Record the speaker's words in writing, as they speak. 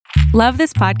Love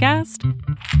this podcast?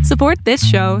 Support this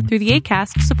show through the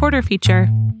Acast supporter feature.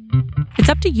 It's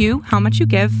up to you how much you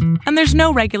give, and there's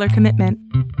no regular commitment.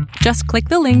 Just click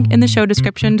the link in the show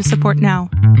description to support now.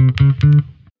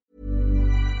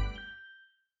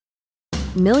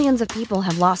 Millions of people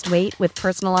have lost weight with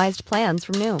personalized plans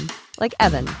from Noom. Like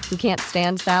Evan, who can't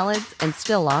stand salads and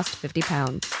still lost 50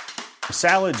 pounds.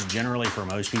 Salads generally for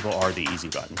most people are the easy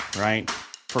button, right?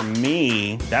 For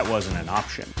me, that wasn't an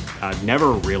option. I never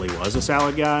really was a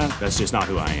salad guy. That's just not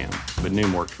who I am. But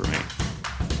Noom worked for me.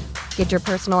 Get your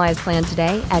personalized plan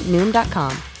today at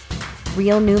Noom.com.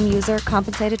 Real Noom user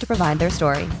compensated to provide their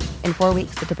story. In 4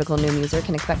 weeks, the typical Noom user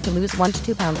can expect to lose 1 to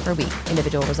 2 pounds per week.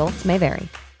 Individual results may vary.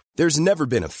 There's never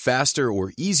been a faster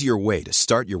or easier way to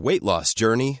start your weight loss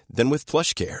journey than with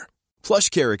PlushCare.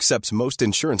 PlushCare accepts most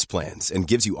insurance plans and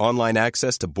gives you online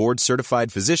access to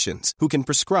board-certified physicians who can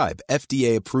prescribe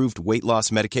FDA-approved weight loss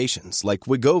medications like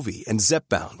Wegovy and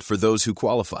Zepbound for those who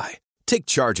qualify. Take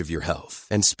charge of your health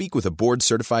and speak with a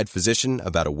board-certified physician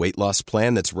about a weight loss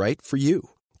plan that's right for you.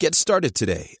 Get started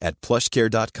today at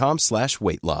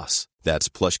plushcare.com/weight-loss. That's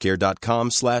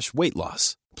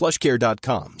plushcare.com/weight-loss.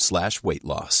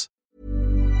 plushcare.com/weight-loss.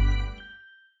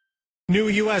 New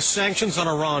U.S. sanctions on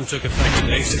Iran took effect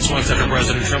today, 6 months after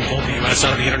President Trump pulled the U.S.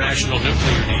 out of the international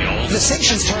nuclear deal. The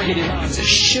sanctions target Iran's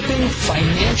shipping,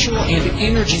 financial, and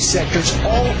energy sectors,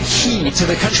 all key to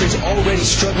the country's already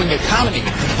struggling economy.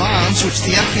 The bombs, which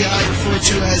the FBI referred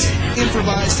to as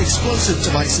improvised explosive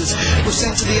devices, were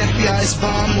sent to the FBI's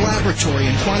bomb laboratory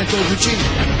in Quantico, Virginia.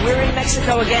 We're in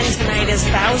Mexico again tonight as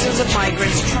thousands of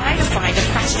migrants try to find a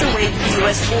faster way to the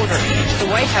U.S. border.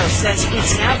 The White House says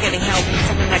it's now getting help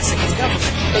from the Mexican government.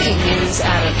 Breaking news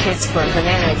out of Pittsburgh. The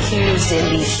man accused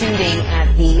in the shooting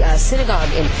at the synagogue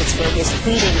in Pittsburgh is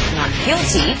pleading not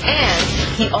guilty, and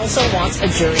he also wants a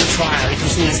jury trial. You can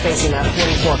see he's facing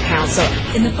 44 counts.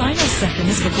 In the final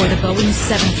seconds before the Boeing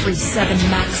 737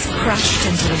 MAX crashed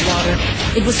into the water,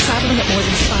 it was traveling at more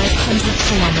than 500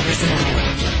 kilometers an hour.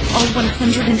 All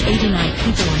 189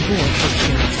 people on board were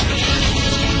killed.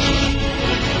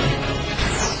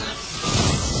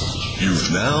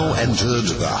 You've now entered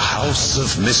the House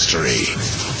of Mystery.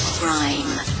 Crime,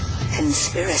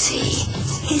 conspiracy,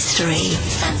 history,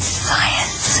 and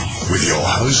science. With your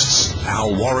hosts,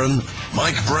 Al Warren,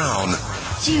 Mike Brown,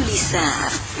 Julie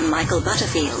Serve, Michael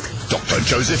Butterfield, Dr.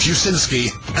 Joseph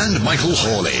Usinski, and Michael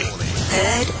Hawley.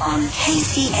 Heard on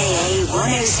KCAA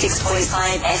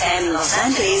 106.5 FM Los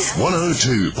Angeles,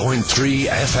 102.3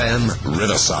 FM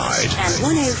Riverside, and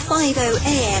 105.0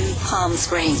 AM Palm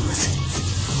Springs.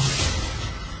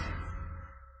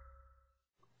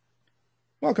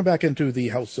 Welcome back into the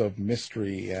House of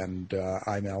Mystery, and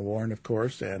I'm Al Warren, of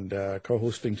course, and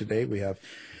co-hosting today we have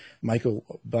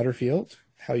Michael Butterfield.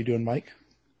 How you doing, Mike?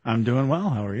 I'm doing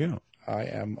well. How are you? I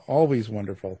am always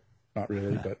wonderful. Not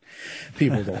really, but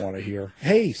people don't want to hear.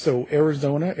 Hey, so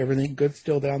Arizona, everything good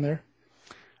still down there?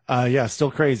 Yeah, still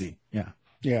crazy. Yeah.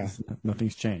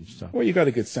 Nothing's changed. So. Well, you got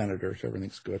a good senator, so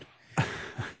everything's good.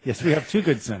 Yes, we have 2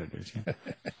 good senators. Yeah.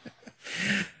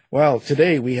 Well,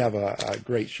 today we have a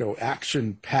great show,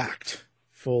 action-packed,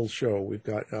 full show. We've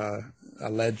got a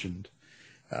legend,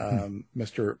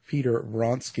 Mr. Peter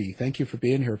Vronsky. Thank you for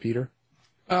being here, Peter.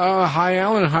 Hi,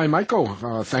 Alan. Hi, Michael.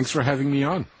 Thanks for having me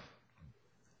on.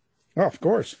 Oh, of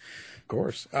course.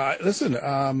 Listen,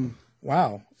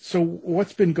 wow. So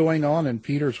what's been going on in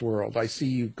Peter's world? I see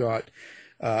you've got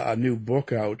a new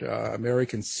book out,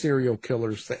 American Serial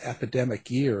Killers, The Epidemic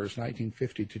Years,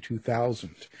 1950 to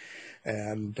 2000.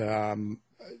 And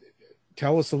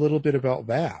tell us a little bit about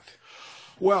that.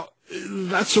 Well,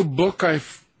 that's a book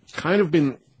I've kind of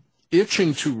been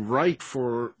itching to write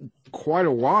for quite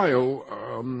a while.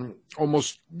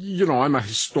 Almost, I'm a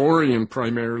historian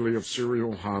primarily of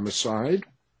serial homicide.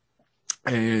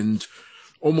 And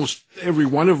almost every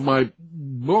one of my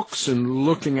books in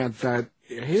looking at that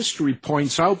history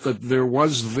points out that there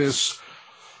was this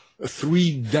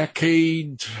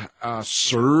 3-decade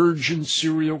surge in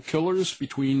serial killers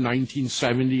between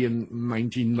 1970 and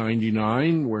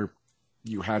 1999, where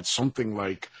you had something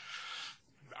like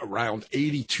around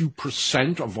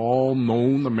 82% of all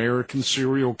known American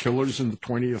serial killers in the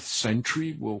 20th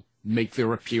century will make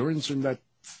their appearance in that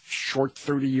short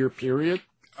 30-year period.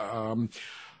 And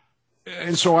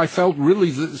so I felt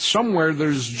really that somewhere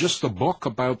there's just a book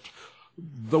about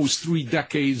those 3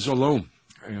 decades alone.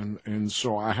 And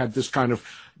so I had this kind of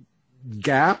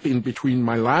gap in between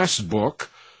my last book,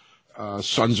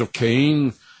 Sons of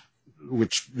Cain,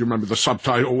 which you remember the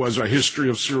subtitle was A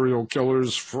History of Serial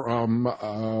Killers from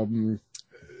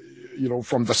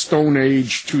from the Stone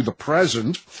Age to the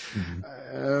present.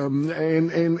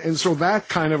 And so that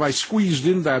kind of, I squeezed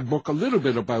in that book a little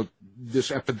bit about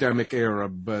this epidemic era,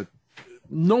 but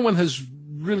no one has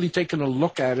really taken a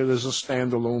look at it as a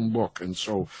standalone book. And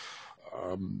so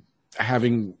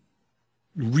having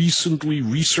recently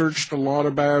researched a lot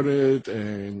about it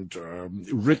and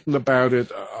written about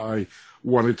it, I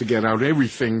wanted to get out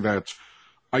everything that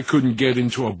I couldn't get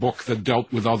into a book that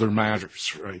dealt with other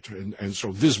matters, right? And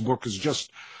so this book is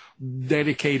just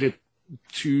dedicated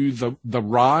to the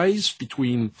rise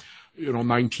between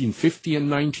 1950 and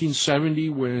 1970,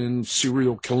 when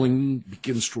serial killing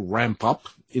begins to ramp up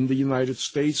in the United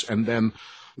States, and then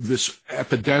this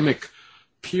epidemic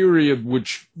period,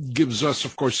 which gives us,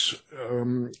 of course,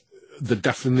 the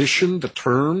definition, the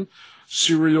term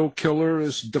serial killer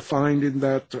is defined in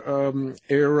that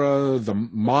era, the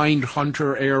mind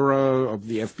hunter era of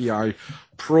the FBI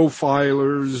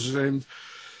profilers, and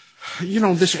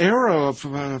this era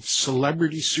of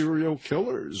celebrity serial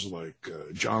killers like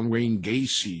John Wayne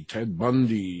Gacy, Ted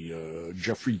Bundy,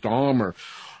 Jeffrey Dahmer,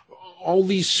 all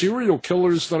these serial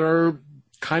killers that are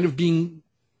kind of being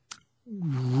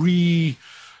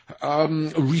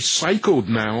recycled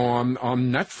now on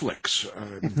Netflix.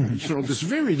 There's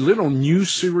very little new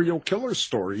serial killer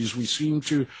stories. We seem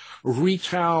to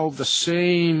retell the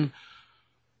same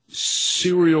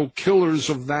serial killers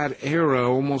of that era,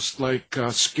 almost like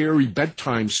scary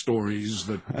bedtime stories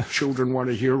that children want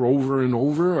to hear over and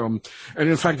over. And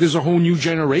in fact, there's a whole new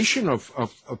generation of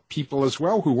people as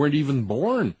well who weren't even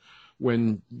born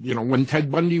when Ted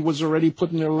Bundy was already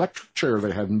put in an electric chair.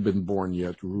 They hadn't been born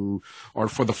yet, who are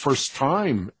for the first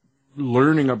time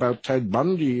learning about Ted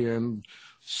Bundy and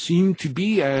seem to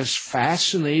be as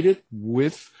fascinated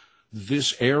with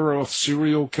this era of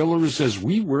serial killers as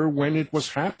we were when it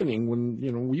was happening,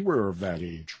 when we were of that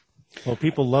age. Well,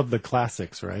 people love the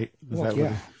classics, right?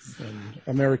 And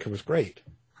America was great.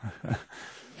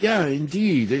 Yeah,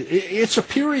 indeed. It's a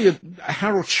period.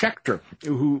 Harold Schechter,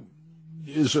 who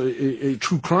is a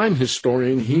true crime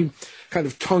historian, he kind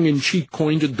of tongue-in-cheek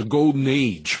coined it the golden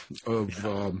age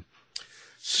of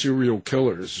serial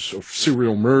killers, of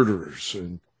serial murderers,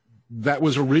 and that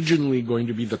was originally going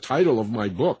to be the title of my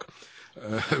book,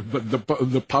 but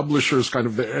the publishers, kind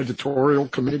of the editorial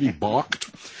committee, balked.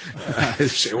 They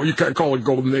say, well, you can't call it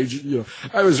golden age.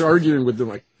 I was arguing with them,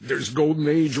 like, there's golden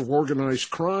age of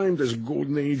organized crime, there's a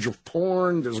golden age of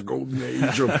porn, there's a golden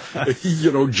age of,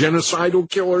 genocidal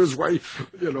killers. Why,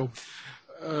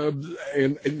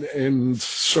 and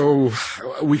so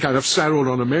we kind of settled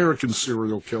on American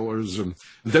serial killers, and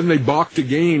then they balked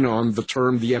again on the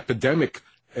term the epidemic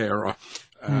era.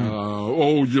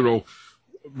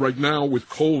 Right now with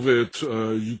COVID,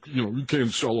 you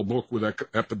can't sell a book with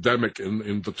epidemic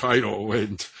in the title.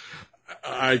 And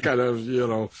I kind of,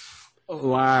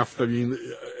 laughed. I mean,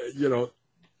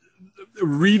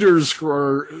 readers who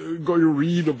are going to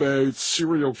read about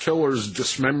serial killers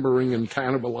dismembering and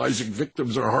cannibalizing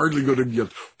victims are hardly going to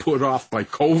get put off by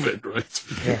COVID, right?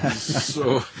 Yeah.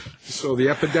 So the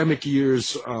epidemic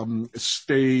years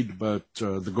stayed, but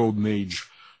the golden age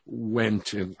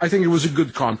went. And I think it was a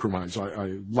good compromise.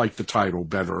 I like the title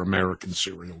better, American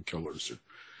Serial Killers. It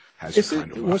has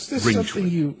was this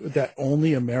something that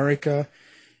only America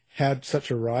had such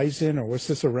a rise in, or was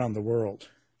this around the world?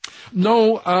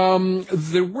 No,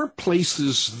 there were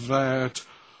places that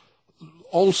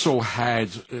also had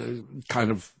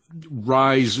kind of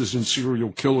rises in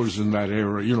serial killers in that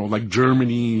era, like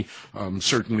Germany,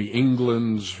 certainly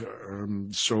England,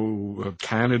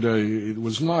 Canada. It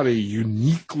was not a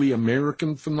uniquely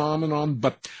American phenomenon,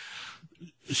 but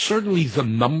certainly the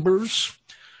numbers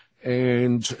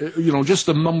and, just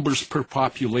the numbers per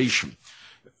population.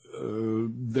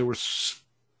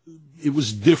 It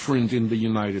was different in the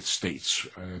United States.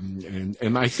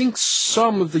 And I think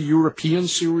some of the European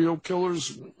serial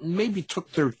killers maybe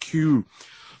took their cue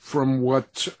from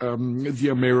what the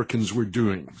Americans were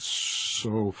doing.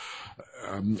 So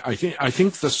I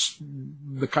think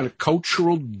the kind of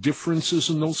cultural differences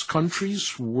in those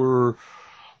countries were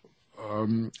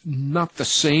not the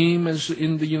same as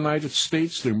in the United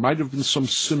States. There might have been some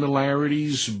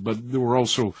similarities, but there were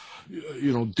also,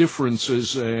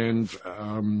 differences. And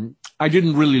I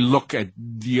didn't really look at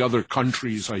the other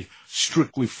countries. I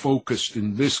strictly focused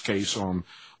in this case on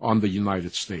the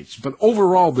United States. But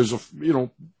overall, there's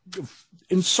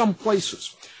in some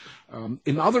places.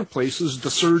 In other places,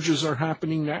 the surges are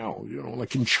happening now,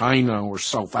 like in China or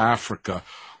South Africa.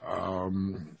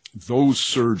 Those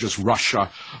surges,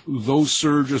 Russia, those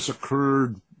surges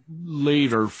occurred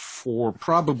later for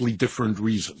probably different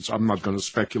reasons. I'm not going to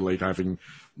speculate, having,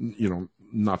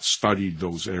 not studied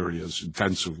those areas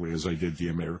intensively as I did the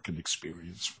American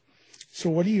experience. So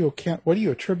what do you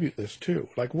attribute this to?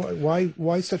 Like,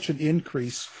 why such an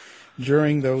increase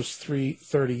during those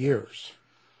 30 years?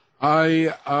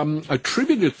 I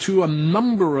attribute it to a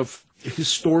number of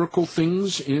historical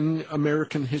things in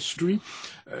American history,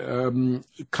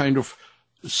 kind of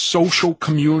social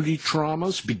community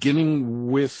traumas,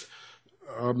 beginning with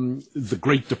the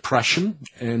Great Depression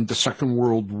and the Second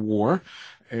World War.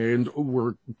 And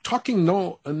we're talking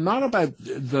not about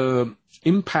the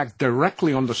impact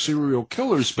directly on the serial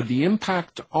killers, but the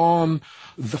impact on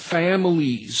the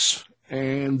families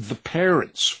and the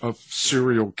parents of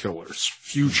serial killers,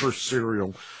 future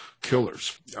serial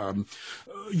killers.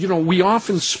 We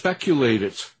often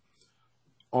speculated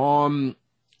on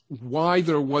why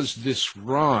there was this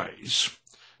rise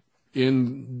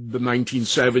in the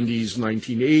 1970s,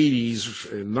 1980s,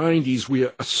 and 90s. We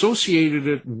associated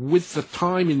it with the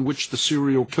time in which the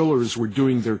serial killers were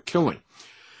doing their killing.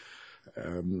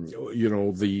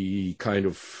 The kind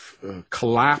of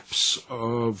collapse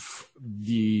of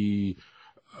the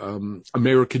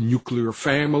American nuclear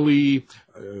family,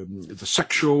 the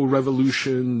sexual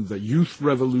revolution, the youth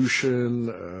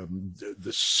revolution,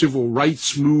 the civil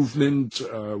rights movement,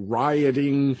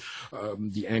 rioting,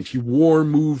 the anti-war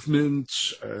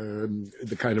movement,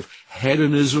 the kind of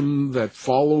hedonism that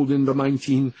followed in the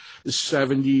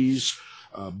 1970s,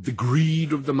 the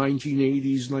greed of the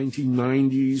 1980s,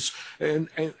 1990s,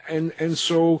 and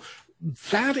so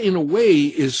that, in a way,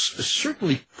 is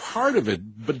certainly part of it,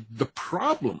 but the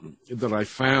problem that I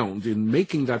found in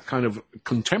making that kind of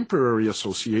contemporary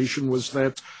association was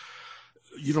that,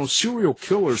 serial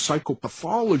killer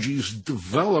psychopathologies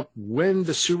develop when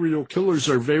the serial killers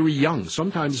are very young,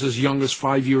 sometimes as young as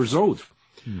 5 years old.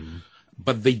 Mm-hmm.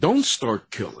 But they don't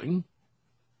start killing,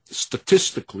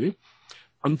 statistically,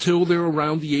 until they're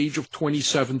around the age of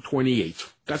 27, 28.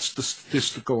 That's the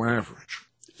statistical average.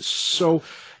 So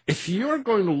if you're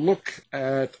going to look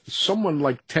at someone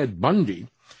like Ted Bundy,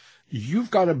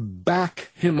 you've got to back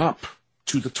him up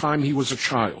to the time he was a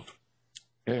child.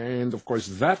 And, of course,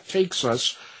 that takes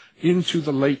us into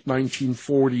the late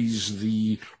 1940s,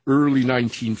 the early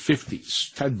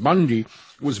 1950s. Ted Bundy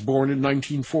was born in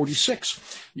 1946.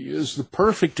 He is the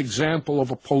perfect example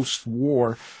of a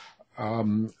post-war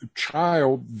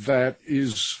child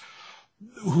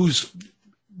whose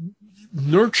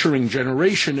nurturing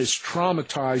generation is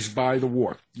traumatized by the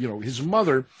war. His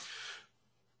mother,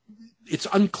 it's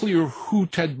unclear who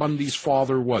Ted Bundy's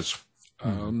father was.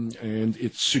 And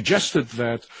it's suggested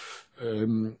that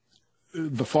the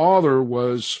father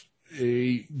was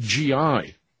a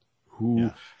GI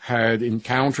who had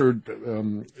encountered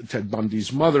Ted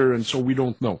Bundy's mother, and so we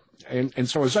don't know. And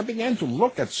so as I began to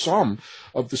look at some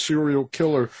of the serial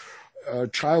killer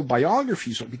child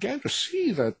biographies, I began to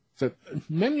see that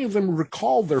many of them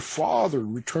recalled their father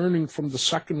returning from the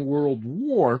Second World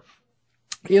War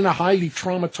in a highly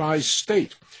traumatized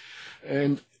state.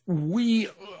 And we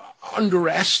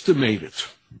underestimated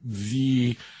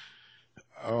the,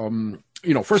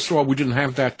 first of all, we didn't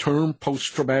have that term,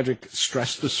 post-traumatic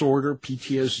stress disorder,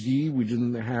 PTSD. We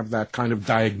didn't have that kind of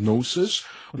diagnosis.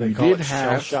 Well, they call it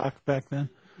shell shock back then?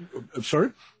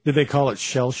 Sorry? Did they call it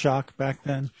shell shock back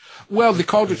then? Well, they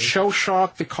called it shell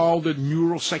shock. They called it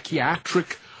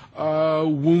neuropsychiatric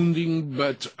wounding,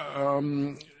 but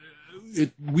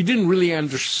we didn't really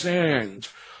understand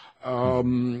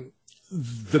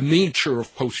the nature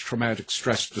of post-traumatic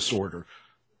stress disorder.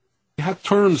 We had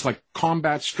terms like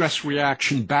combat stress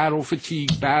reaction, battle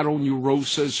fatigue, battle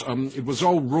neurosis. It was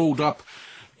all rolled up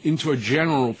into a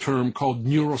general term called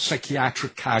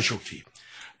neuropsychiatric casualty.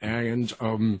 And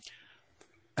an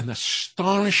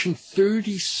astonishing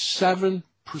 37%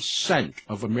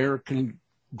 of American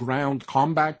ground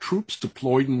combat troops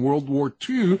deployed in World War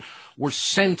II were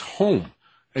sent home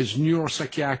as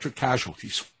neuropsychiatric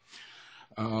casualties.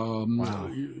 Wow.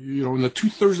 In the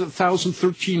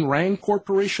 2013 RAND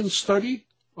Corporation study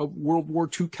of World War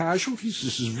II casualties,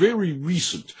 this is very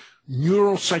recent,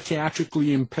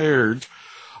 neuropsychiatrically impaired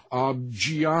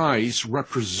GIs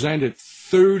represented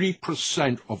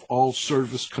 30% of all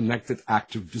service-connected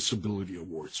active disability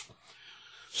awards.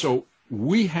 So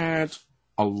we had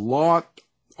a lot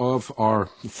of our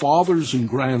fathers and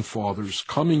grandfathers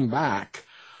coming back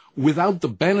without the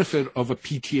benefit of a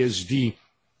PTSD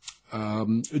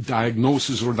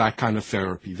diagnosis or that kind of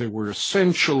therapy. They were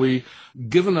essentially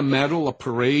given a medal, a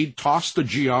parade, tossed a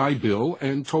GI Bill,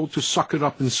 and told to suck it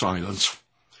up in silence.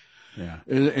 Yeah.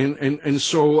 And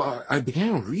so I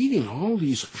began reading all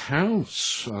these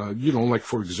accounts, like,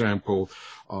 for example,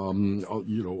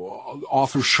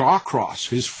 Arthur Shawcross.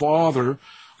 His father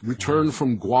returned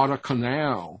from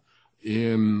Guadalcanal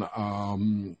in a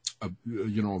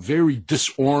very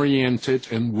disoriented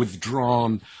and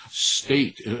withdrawn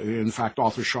state. In fact,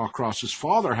 Arthur Shawcross's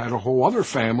father had a whole other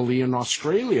family in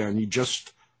Australia, and he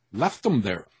just left them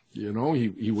there.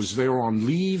 He was there on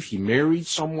leave. He married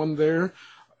someone there,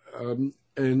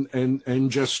 and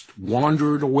just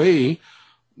wandered away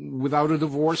without a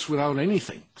divorce, without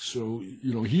anything. So,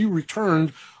 he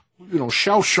returned.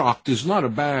 Shell-shocked is not a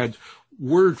bad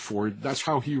word for it. That's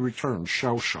how he returned,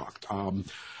 shell-shocked.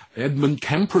 Edmund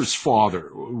Kemper's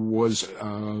father was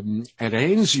at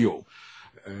Anzio.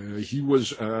 He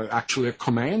was actually a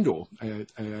commando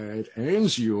at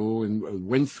Anzio and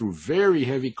went through very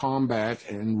heavy combat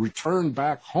and returned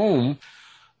back home.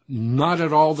 Not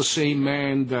at all the same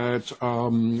man that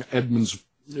Edmund's,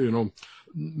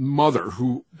 mother,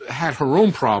 who had her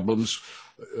own problems,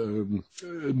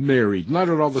 married. Not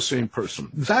at all the same person.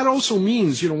 That also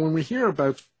means, when we hear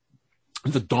about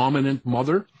the dominant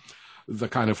mother, the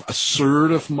kind of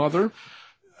assertive mother,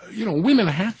 women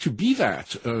had to be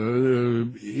that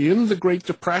in the Great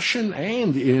Depression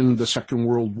and in the Second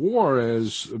World War,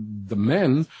 as the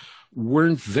men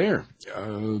weren't there.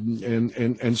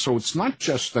 And so it's not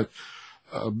just that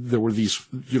there were these,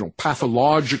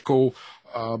 pathological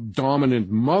dominant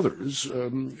mothers.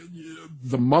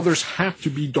 The mothers have to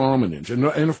be dominant. And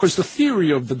of course, the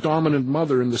theory of the dominant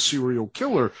mother in the serial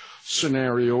killer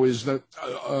scenario is that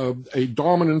a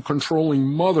dominant, controlling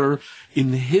mother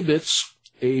inhibits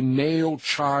a male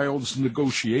child's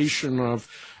negotiation of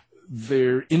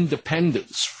their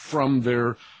independence from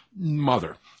their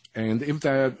mother. And if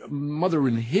that mother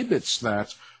inhibits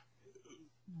that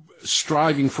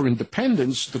striving for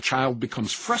independence, the child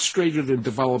becomes frustrated and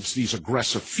develops these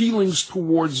aggressive feelings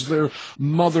towards their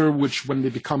mother, which when they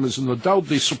become as an adult,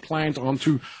 they supplant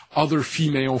onto other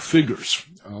female figures.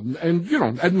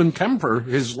 Edmund Kemper,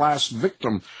 his last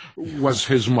victim, was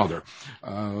his mother.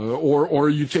 Or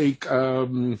you take,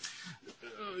 Henry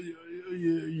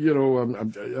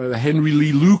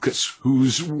Lee Lucas,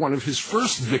 who's one of his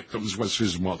first victims was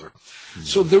his mother.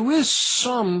 So there is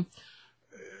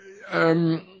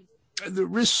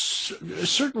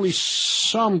certainly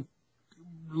some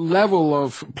level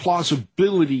of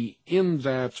plausibility in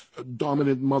that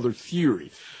dominant mother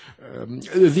theory.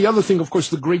 The other thing, of course,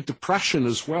 the Great Depression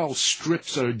as well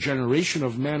strips a generation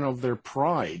of men of their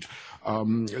pride.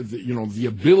 The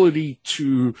ability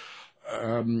to,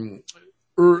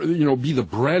 be the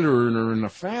bread earner in a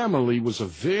family was a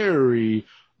very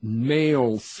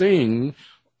male thing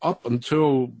up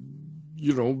until,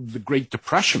 the Great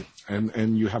Depression.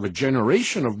 And you have a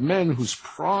generation of men whose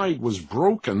pride was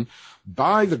broken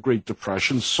by the Great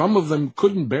Depression. Some of them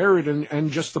couldn't bear it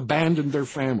and just abandoned their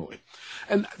family.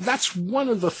 And that's one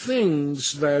of the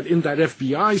things that in that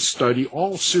FBI study,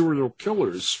 all serial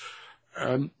killers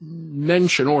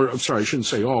mention, or I'm sorry, I shouldn't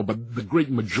say all, but the great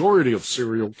majority of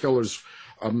serial killers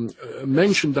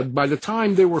mentioned that by the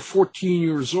time they were 14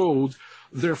 years old,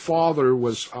 their father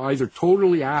was either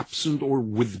totally absent or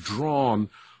withdrawn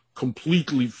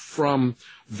completely from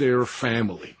their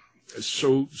family.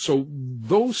 So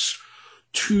those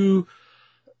two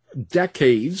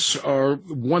decades are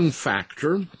one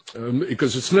factor,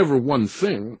 because it's never one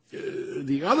thing.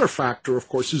 The other factor, of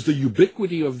course, is the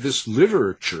ubiquity of this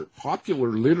literature, popular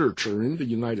literature in the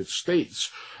United States,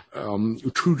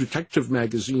 true detective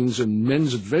magazines and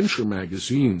men's adventure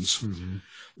magazines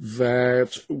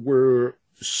that were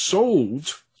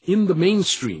sold in the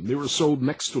mainstream. They were sold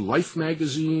next to Life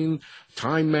magazine,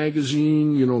 Time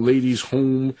magazine, Ladies'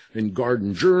 Home and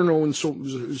Garden Journal, and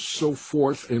so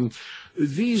forth. And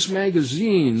these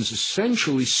magazines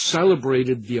essentially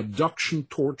celebrated the abduction,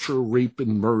 torture, rape,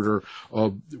 and murder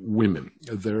of women.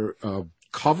 Their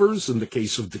covers, in the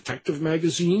case of detective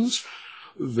magazines,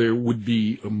 there would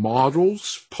be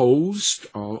models posed,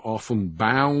 often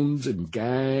bound and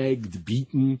gagged,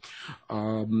 beaten,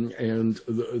 and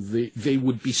they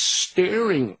would be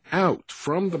staring out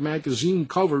from the magazine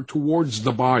cover towards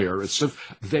the buyer, as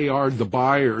if they are the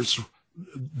buyer's,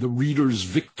 the reader's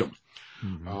victim.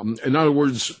 In other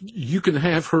words, you can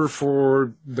have her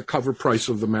for the cover price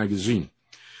of the magazine.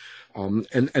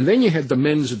 And then you had the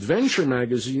men's adventure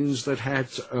magazines that had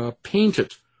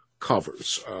painted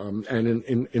covers. And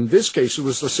in this case, it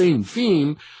was the same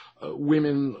theme.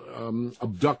 Women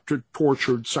abducted,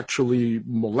 tortured, sexually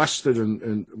molested,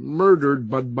 and murdered,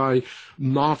 but by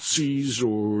Nazis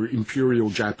or Imperial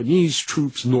Japanese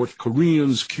troops, North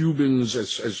Koreans, Cubans,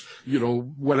 as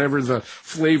whatever the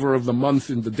flavor of the month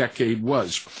in the decade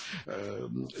was.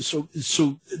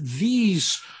 So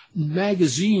these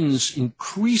magazines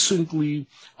increasingly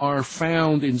are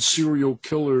found in serial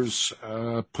killers'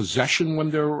 possession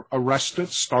when they're arrested,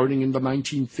 starting in the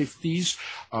 1950s.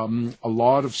 A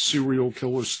lot of serial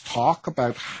killers talk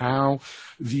about how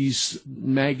these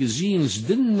magazines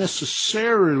didn't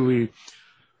necessarily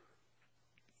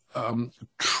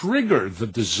trigger the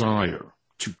desire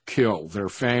to kill, their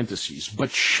fantasies,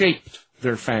 but shaped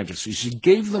their fantasies. It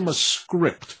gave them a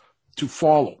script to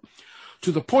follow,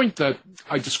 to the point that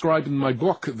I describe in my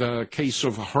book the case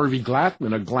of Harvey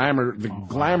Glattman, the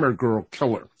glamour girl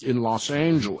killer in Los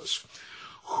Angeles,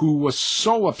 who was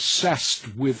so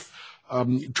obsessed with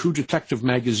True Detective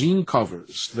magazine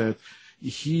covers that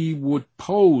he would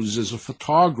pose as a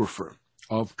photographer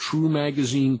of True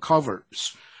magazine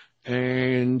covers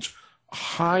and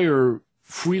hire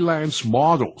freelance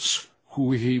models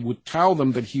who he would tell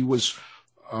them that he was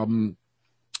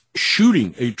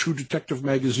shooting a True Detective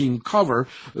magazine cover.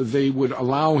 They would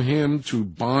allow him to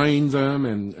bind them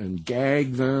and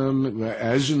gag them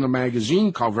as in the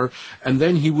magazine cover, and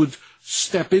then he would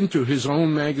step into his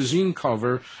own magazine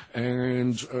cover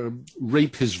and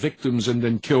rape his victims and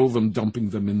then kill them, dumping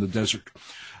them in the desert.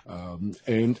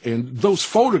 And those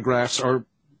photographs are,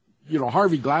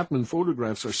 Harvey Glattman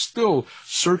photographs are still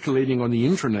circulating on the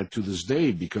internet to this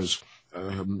day because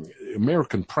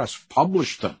American press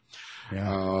published them.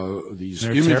 Yeah.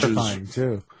 They're images. Terrifying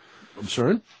too. I'm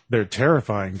sorry? They're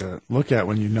terrifying to look at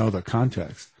when you know the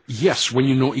context. Yes, when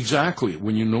you know exactly,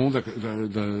 when you know the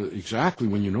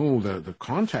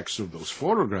context of those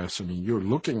photographs. I mean, you're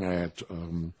looking at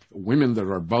women that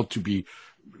are about to be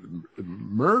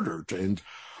murdered, and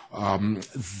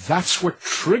that's what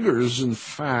triggers, in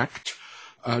fact,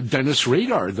 Dennis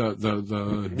Rader,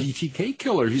 the BTK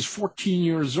killer. He's 14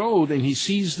 years old, and he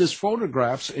sees these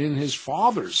photographs in his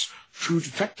father's True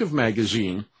Detective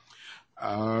magazine,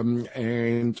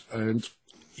 and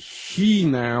he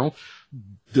now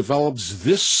develops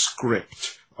this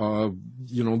script of,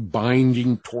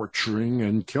 binding, torturing,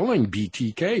 and killing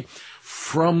BTK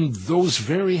from those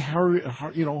very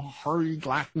Harvey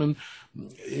Glattman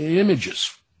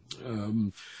images.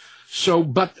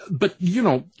 But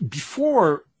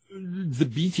before the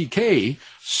BTK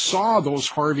saw those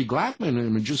Harvey Glattman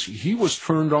images, he was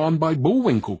turned on by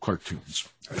Bullwinkle cartoons.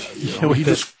 He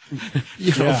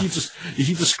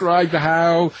described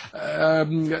how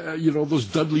those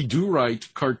Dudley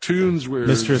Do-Right cartoons where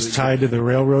Mistress tied to the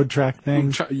railroad track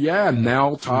thing.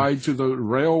 Nell tied to the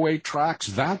railway tracks.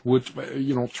 That would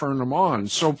turn them on.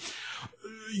 So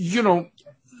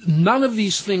none of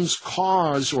these things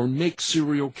cause or make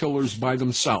serial killers by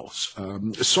themselves.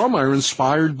 Some are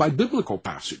inspired by biblical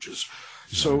passages.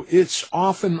 So it's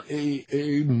often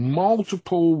a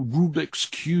multiple Rubik's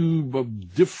Cube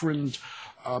of different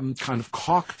kind of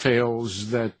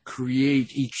cocktails that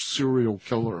create each serial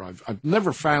killer. I've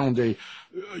never found a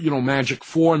magic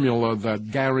formula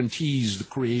that guarantees the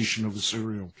creation of a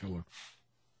serial killer.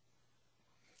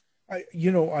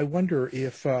 I wonder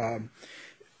if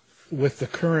with the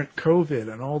current COVID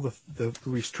and all the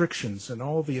restrictions and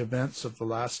all the events of the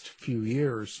last few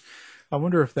years, I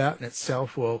wonder if that in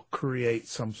itself will create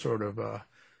some sort of a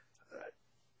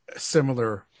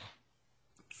similar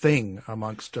thing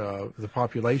amongst the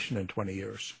population in 20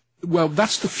 years. Well,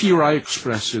 that's the fear I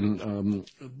express in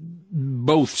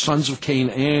both Sons of Cain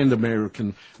and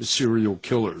American Serial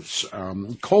Killers.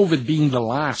 COVID being the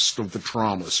last of the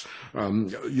traumas.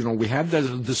 We had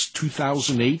this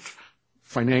 2008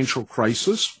 financial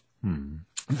crisis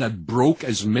that broke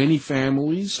as many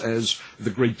families as the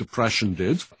Great Depression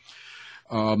did.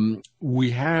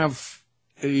 We have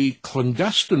a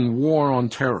clandestine war on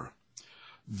terror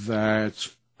that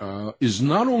is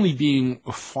not only being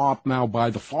fought now by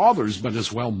the fathers, but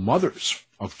as well mothers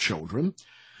of children.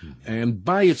 And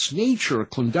by its nature, a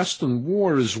clandestine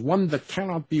war is one that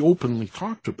cannot be openly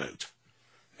talked about.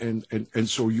 And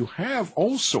so you have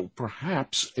also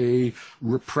perhaps a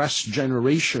repressed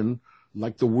generation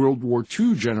like the World War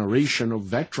II generation of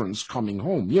veterans coming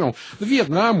home. The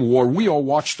Vietnam War, we all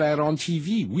watched that on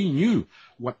TV. We knew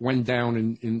what went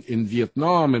down in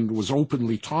Vietnam and was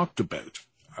openly talked about.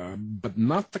 But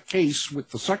not the case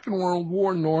with the Second World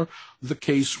War, nor the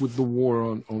case with the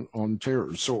war on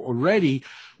terror. So already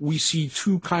we see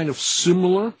two kind of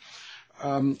similar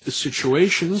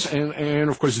situations, and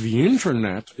of course the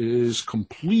internet is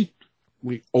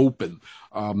completely open.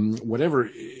 Whatever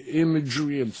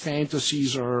imagery and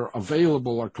fantasies are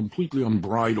available are completely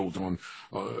unbridled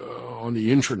on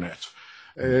the internet,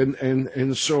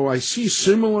 and so I see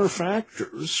similar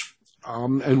factors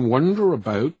and wonder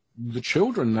about the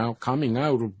children now coming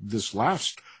out of this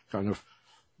last kind of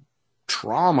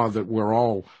trauma that we're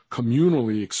all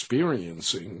communally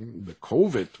experiencing, the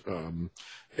COVID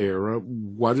era,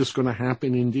 what is going to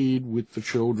happen indeed with the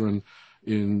children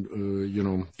in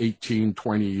 18,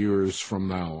 20 years from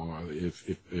now?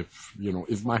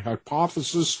 If my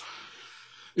hypothesis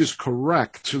is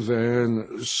correct,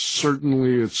 then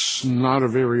certainly it's not a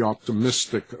very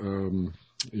optimistic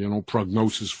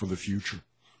prognosis for the future.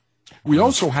 We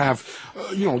also have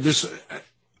this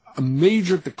a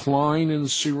major decline in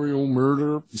serial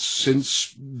murder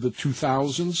since the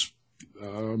 2000s.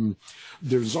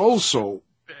 There's also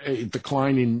a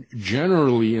decline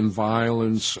generally in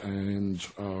violence and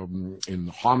in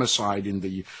homicide in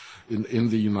the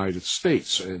United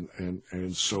States,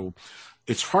 and so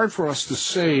it's hard for us to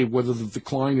say whether the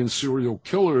decline in serial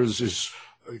killers is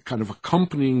kind of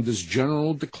accompanying this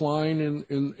general decline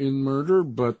in murder,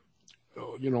 but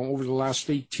over the last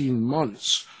 18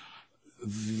 months,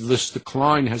 this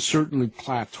decline has certainly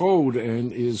plateaued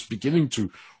and is beginning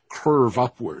to curve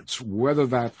upwards. Whether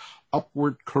that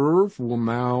upward curve will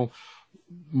now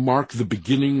mark the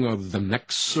beginning of the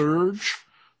next surge,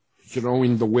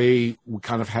 in the way we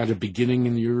kind of had a beginning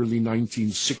in the early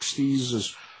 1960s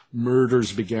as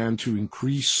murders began to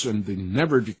increase, and they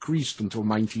never decreased until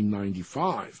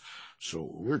 1995. So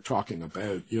we're talking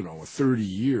about,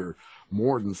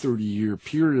 more than 30-year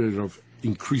period of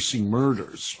increasing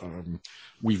murders.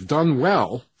 We've done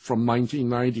well from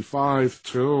 1995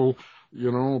 till,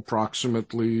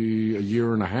 approximately a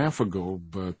year and a half ago,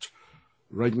 but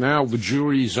right now the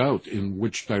jury's out in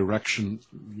which direction,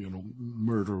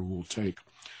 murder will take.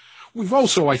 We've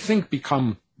also, I think,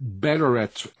 become better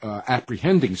at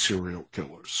apprehending serial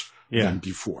killers than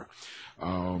before.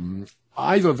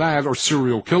 Either that or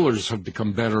serial killers have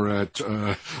become better at,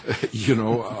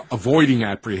 avoiding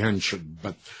apprehension.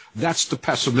 But that's the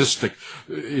pessimistic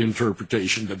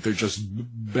interpretation, that they're just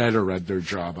better at their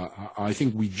job. I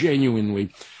think we genuinely,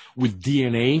 with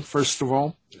DNA, first of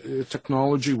all,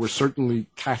 technology, we're certainly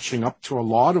catching up to a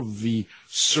lot of the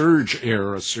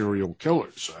surge-era serial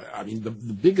killers. I mean, the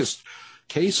biggest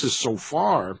cases so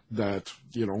far that,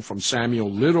 from Samuel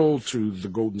Little to the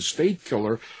Golden State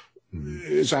Killer,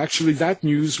 is actually, that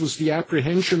news was the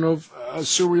apprehension of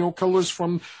serial killers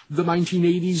from the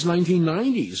 1980s,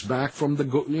 1990s, back from that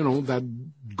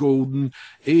golden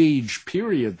age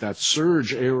period, that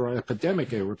surge era,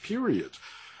 epidemic era period.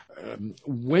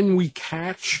 When we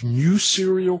catch new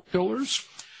serial killers,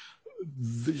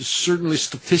 certainly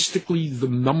statistically the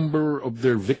number of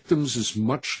their victims is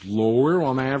much lower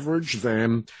on average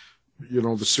than,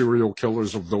 the serial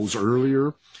killers of those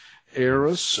earlier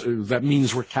eras. That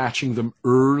means we're catching them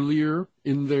earlier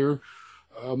in their,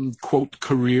 quote,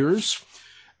 careers.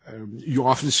 You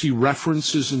often see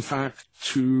references, in fact,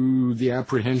 to the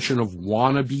apprehension of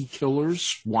wannabe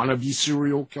killers, wannabe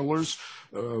serial killers,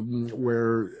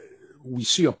 where we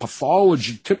see a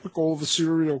pathology typical of a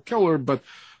serial killer, but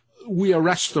we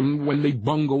arrest them when they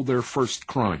bungle their first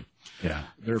crime,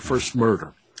 their first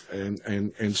murder.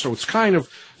 And so it's kind of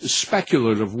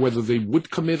speculative whether they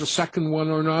would commit a second one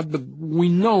or not, but we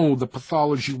know the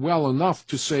pathology well enough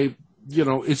to say,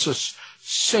 it's a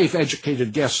safe,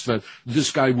 educated guess that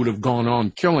this guy would have gone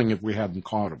on killing if we hadn't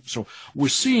caught him. So we're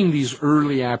seeing these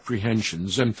early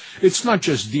apprehensions, and it's not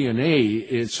just DNA,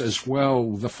 it's as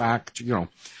well the fact,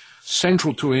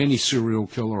 central to any serial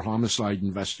killer homicide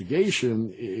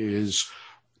investigation is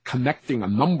connecting a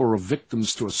number of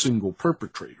victims to a single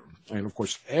perpetrator. And, of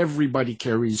course, everybody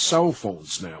carries cell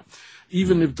phones now.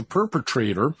 Even if the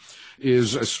perpetrator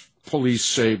is, as police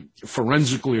say,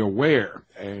 forensically aware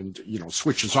and,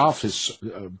 switches off his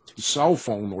cell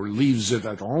phone or leaves it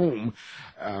at home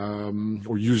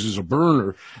or uses a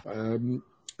burner,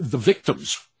 the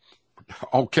victims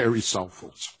all carry cell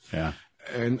phones. Yeah.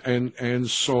 And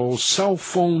so cell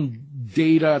phone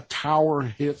data, tower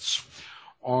hits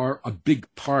are a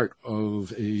big part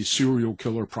of a serial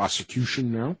killer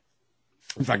prosecution now.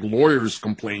 In fact, lawyers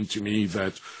complain to me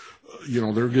that,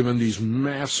 they're given these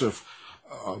massive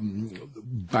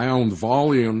bound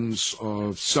volumes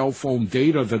of cell phone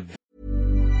data that...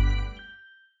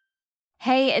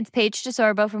 Hey, it's Paige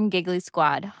DeSorbo from Giggly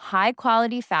Squad. High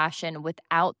quality fashion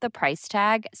without the price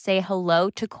tag. Say hello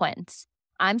to Quince.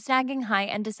 I'm snagging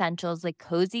high-end essentials like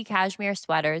cozy cashmere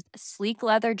sweaters, sleek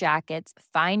leather jackets,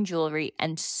 fine jewelry,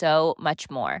 and so much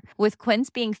more. With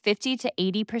Quince being 50 to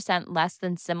 80% less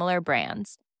than similar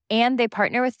brands. And they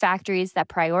partner with factories that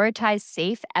prioritize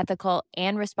safe, ethical,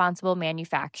 and responsible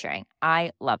manufacturing.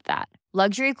 I love that.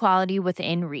 Luxury quality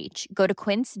within reach. Go to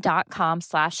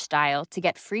quince.com/style to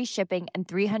get free shipping and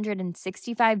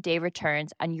 365-day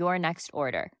returns on your next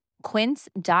order.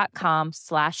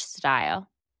 Quince.com/style.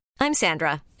 I'm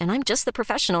Sandra, and I'm just the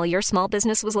professional your small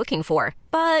business was looking for.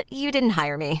 But you didn't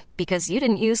hire me because you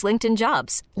didn't use LinkedIn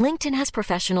Jobs. LinkedIn has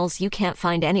professionals you can't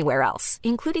find anywhere else,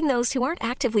 including those who aren't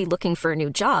actively looking for a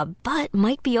new job, but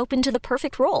might be open to the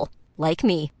perfect role, like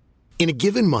me. In a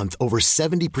given month, over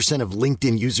 70% of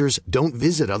LinkedIn users don't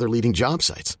visit other leading job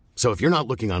sites. So if you're not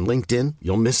looking on LinkedIn,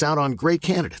 you'll miss out on great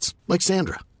candidates like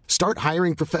Sandra. Start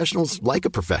hiring professionals like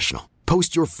a professional.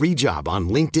 Post your free job on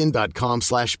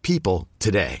linkedin.com/people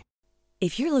today.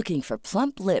 If you're looking for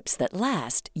plump lips that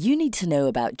last, you need to know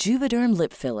about Juvederm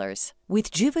lip fillers.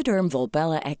 With Juvederm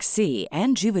Volbella XC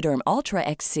and Juvederm Ultra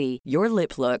XC, your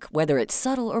lip look, whether it's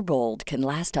subtle or bold, can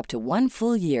last up to 1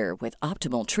 full year with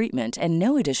optimal treatment and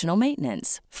no additional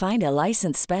maintenance. Find a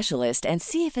licensed specialist and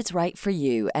see if it's right for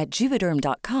you at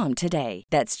Juvederm.com today.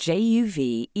 That's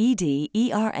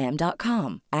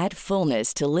JUVEDERM.com. Add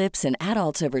fullness to lips in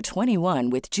adults over 21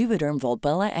 with Juvederm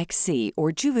Volbella XC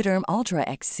or Juvederm Ultra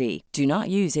XC. Do not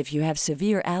use if you have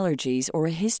severe allergies or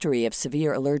a history of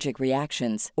severe allergic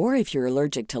reactions, or if you're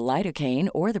allergic to lidocaine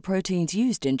or the proteins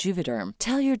used in Juvederm.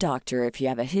 Tell your doctor if you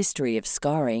have a history of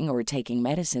scarring or taking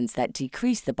medicines that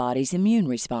decrease the body's immune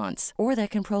response or that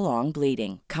can prolong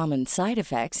bleeding. Common side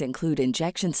effects include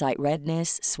injection site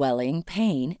redness, swelling,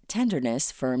 pain,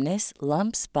 tenderness, firmness,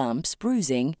 lumps, bumps,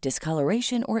 bruising,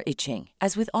 discoloration, or itching.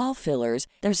 As with all fillers,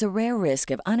 there's a rare risk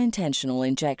of unintentional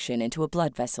injection into a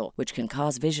blood vessel, which can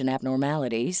cause vision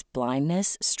abnormalities,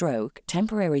 blindness, stroke,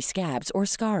 temporary scabs, or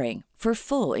scarring. For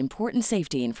full, important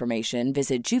safety information,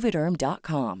 visit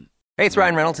Juvederm.com. Hey, it's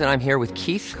Ryan Reynolds, and I'm here with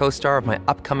Keith, co-star of my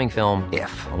upcoming film,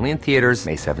 If, only in theaters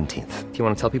May 17th. Do you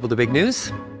want to tell people the big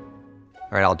news?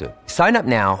 All right, I'll do it. Sign up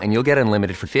now and you'll get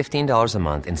unlimited for $15 a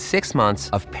month and 6 months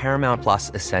of Paramount Plus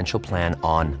Essential Plan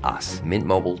on us.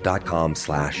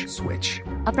 MintMobile.com/switch.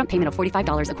 Upfront payment of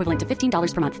 $45 equivalent to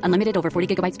 $15 per month. Unlimited over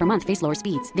 40 gigabytes per month. Face lower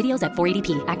speeds. Videos at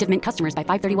 480p. Active Mint customers by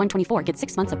 531.24 get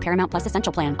 6 months of Paramount Plus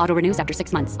Essential Plan. Auto renews after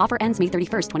 6 months. Offer ends May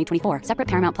 31st, 2024. Separate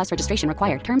Paramount Plus registration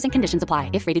required. Terms and conditions apply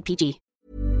if rated PG.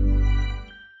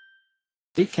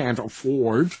 They can't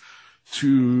afford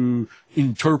to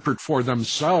interpret for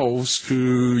themselves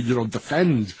to,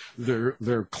 defend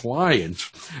their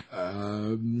client.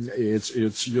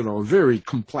 It's very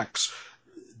complex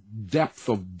depth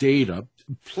of data,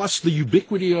 plus the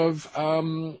ubiquity of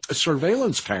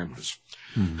surveillance cameras.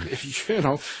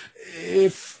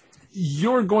 If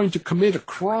you're going to commit a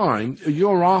crime,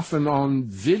 you're often on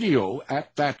video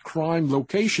at that crime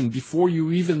location before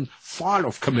you even thought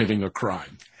of committing a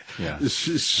crime. Yeah.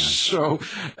 So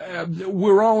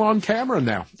we're all on camera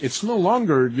now. It's no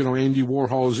longer, Andy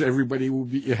Warhol's everybody will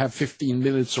have 15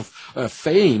 minutes of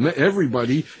fame.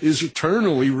 Everybody is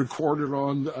eternally recorded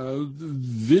on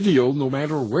video, no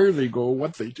matter where they go,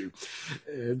 what they do.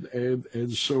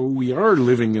 And so we are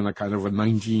living in a kind of a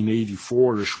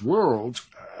 1984-ish world.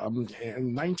 And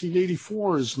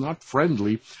 1984 is not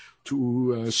friendly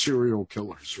to serial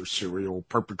killers or serial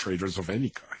perpetrators of any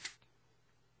kind.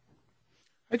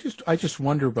 I just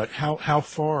wonder, but how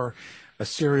far a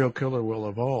serial killer will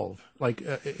evolve? Like,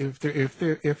 if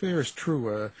there is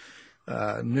true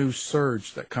a new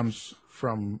surge that comes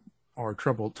from our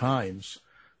troubled times,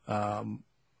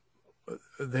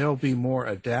 they'll be more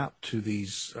adapt to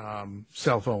these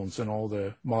cell phones and all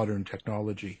the modern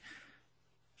technology.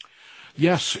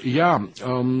 Yes,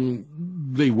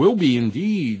 they will be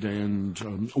indeed, and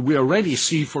we already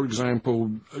see, for example,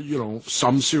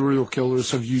 some serial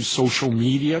killers have used social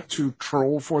media to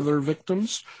troll for their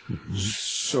victims. Mm-hmm.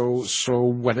 So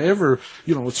whatever,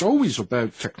 it's always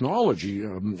about technology.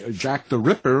 Jack the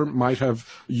Ripper might have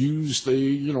used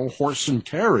a horse and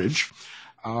carriage.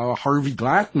 Harvey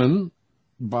Glattman,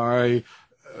 by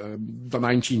the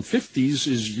 1950s,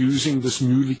 is using this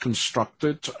newly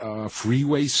constructed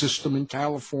freeway system in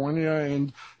California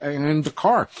and the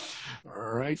car.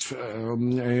 All right.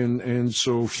 And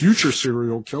so future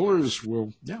serial killers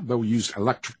they'll use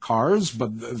electric cars,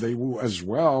 but they will as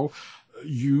well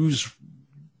use,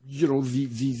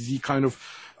 the kind of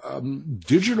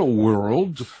digital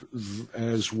world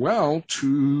as well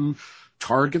to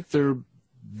target their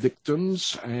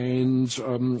victims and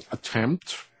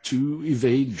attempt to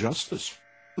evade justice.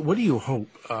 What do you hope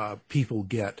people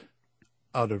get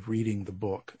out of reading the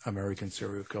book, American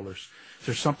Serial Killers? Is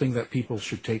there something that people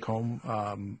should take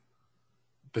home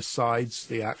besides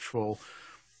the actual,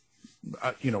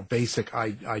 basic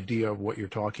idea of what you're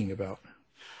talking about?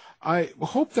 I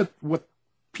hope that what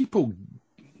people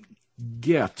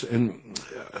get, and,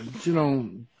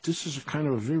 this is a kind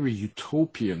of a very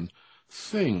utopian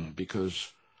thing,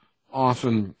 because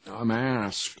often I'm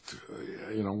asked,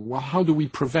 how do we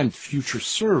prevent future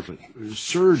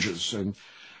surges? And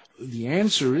the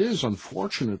answer is,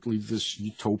 unfortunately, this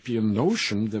utopian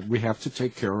notion that we have to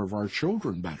take care of our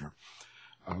children better.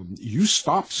 You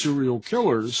stop serial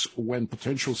killers when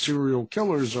potential serial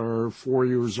killers are 4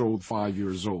 years old, 5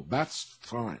 years old. That's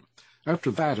time.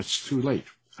 After that, it's too late.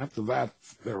 After that,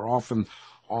 they're often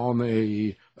on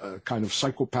a kind of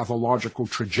psychopathological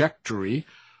trajectory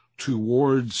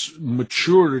towards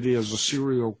maturity as a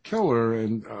serial killer,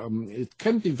 and it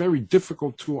can be very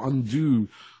difficult to undo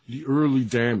the early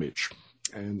damage.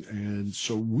 And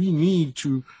so we need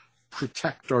to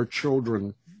protect our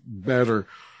children better,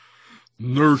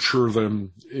 nurture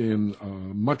them in a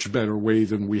much better way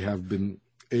than we have been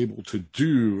able to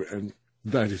do. And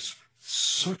that is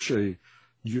such a,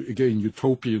 again,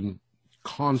 utopian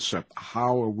concept.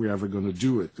 How are we ever going to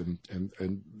do it?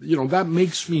 And you know, that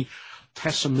makes me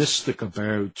pessimistic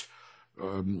about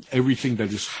everything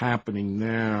that is happening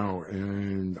now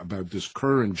and about this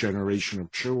current generation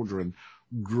of children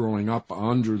growing up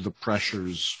under the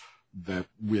pressures that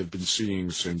we have been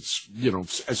seeing since, you know,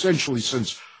 essentially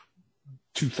since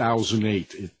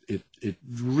 2008. It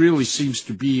really seems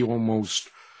to be almost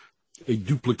a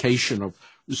duplication of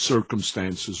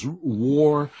circumstances: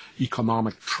 war,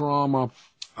 economic trauma,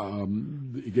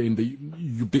 again, the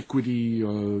ubiquity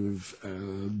of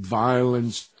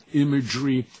violence,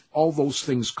 imagery, all those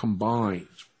things combined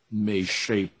may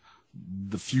shape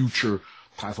the future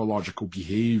pathological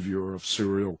behavior of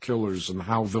serial killers and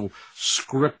how they'll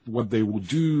script what they will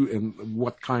do and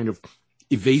what kind of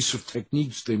evasive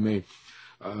techniques they may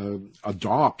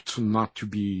adopt not to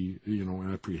be, you know,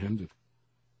 apprehended.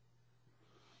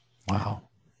 Wow.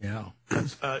 Yeah.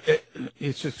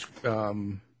 It's just,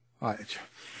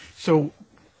 so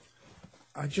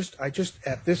I just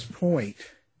at this point,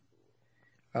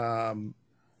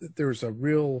 there's a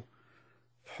real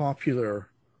popular,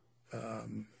 I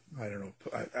don't know,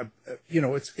 you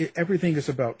know, everything is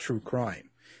about true crime.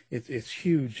 It's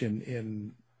huge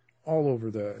in all over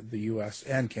the U.S.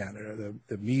 and Canada.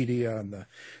 The media and the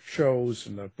shows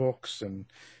and the books and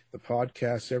the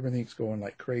podcasts, everything's going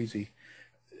like crazy.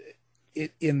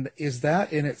 Is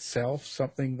that in itself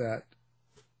something that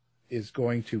is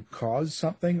going to cause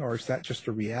something, or is that just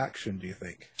a reaction, do you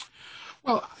think?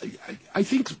 Well, I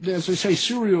think, as I say,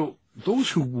 those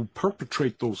who will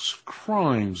perpetrate those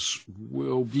crimes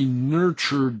will be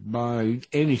nurtured by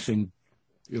anything,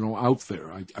 you know, out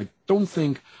there. I don't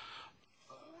think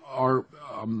our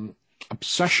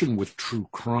obsession with true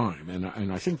crime,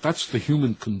 and I think that's the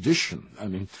human condition. I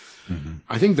mean,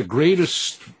 I think the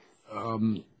greatest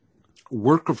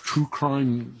work of true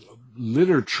crime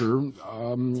literature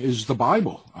is the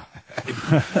Bible.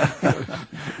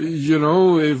 You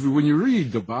know, when you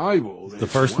read the Bible, the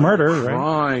first murder,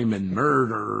 crime and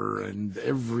murder and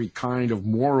every kind of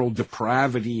moral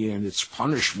depravity and its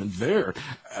punishment there.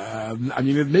 I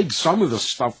mean, it makes some of the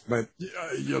stuff that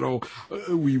you know,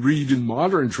 we read in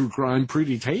modern true crime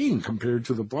pretty tame compared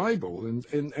to the Bible,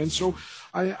 and so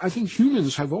I think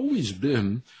humans have always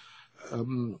been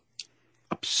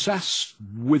obsessed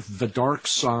with the dark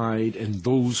side and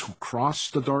those who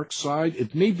cross the dark side.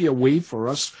 It may be a way for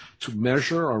us to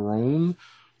measure our own,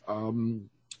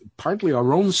 partly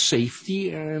our own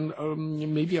safety and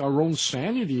maybe our own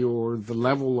sanity, or the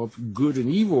level of good and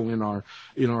evil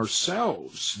in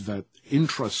ourselves that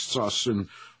interests us in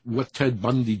what Ted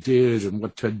Bundy did and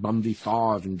what Ted Bundy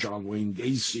thought, and John Wayne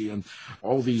Gacy and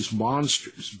all these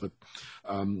monsters. But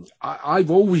I've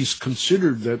always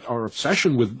considered that our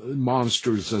obsession with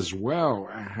monsters as well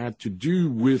had to do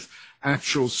with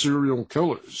actual serial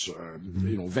killers.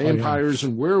 You know, vampires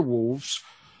and werewolves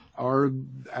are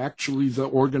actually the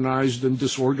organized and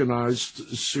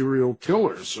disorganized serial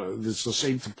killers. It's the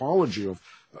same topology of,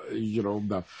 you know,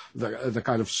 the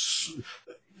kind of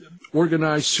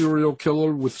organized serial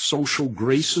killer with social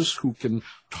graces who can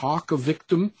talk a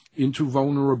victim into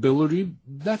vulnerability.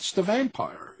 That's the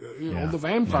vampire. You know, the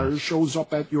vampire shows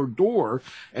up at your door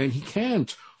and he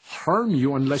can't harm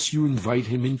you unless you invite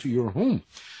him into your home.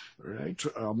 Right?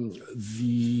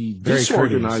 The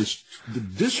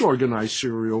disorganized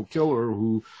serial killer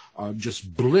who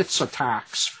just blitz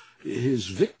attacks his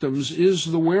victims is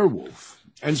the werewolf.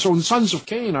 And so in Sons of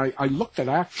Cain, I looked at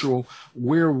actual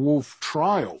werewolf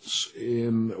trials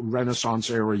in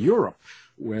Renaissance-era Europe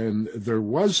when there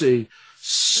was a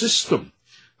system,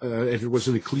 and it was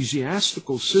an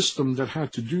ecclesiastical system that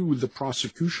had to do with the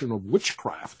prosecution of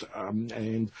witchcraft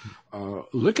and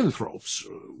lycanthropes.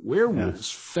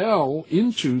 Werewolves fell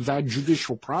into that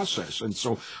judicial process. And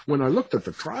so when I looked at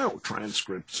the trial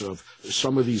transcripts of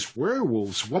some of these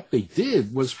werewolves, what they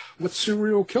did was what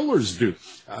serial killers do.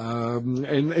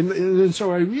 And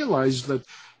so I realized that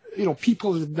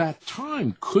people at that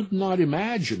time could not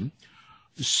imagine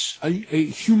a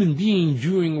human being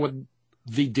doing what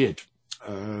they did.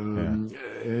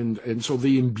 And so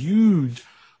they imbued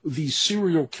these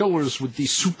serial killers with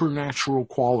these supernatural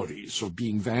qualities of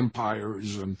being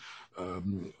vampires and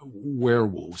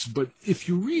werewolves. But if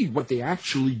you read what they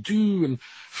actually do and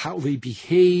how they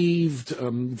behaved,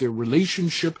 their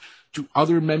relationship to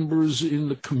other members in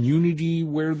the community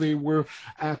where they were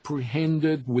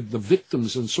apprehended, with the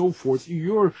victims and so forth,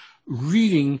 you're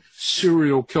reading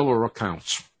serial killer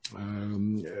accounts.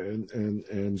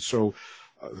 So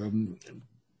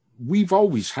we've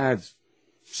always had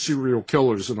serial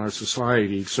killers in our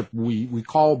society, except we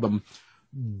call them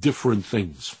different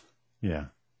things. Yeah.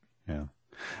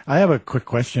 I have a quick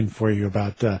question for you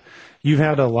about, you've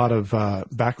had a lot of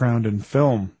background in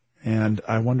film, and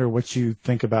I wonder what you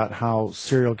think about how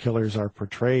serial killers are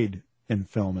portrayed in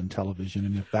film and television,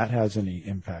 and if that has any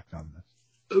impact on this.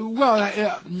 Well,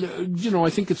 I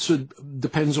think it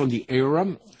depends on the era.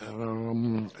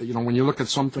 When you look at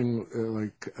something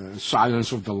like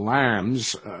Silence of the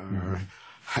Lambs,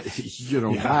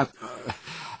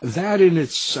 that in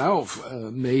itself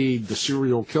made the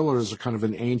serial killer as a kind of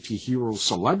an anti-hero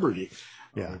celebrity.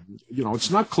 Yeah. It's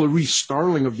not Clarice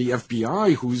Starling of the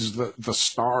FBI who's the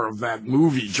star of that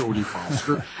movie, Jodie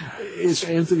Foster. It's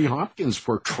Anthony Hopkins'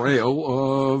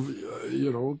 portrayal of,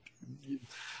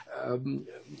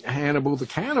 Hannibal the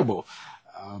Cannibal.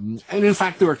 And in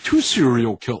fact, there are two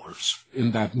serial killers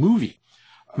in that movie.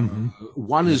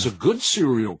 One is a good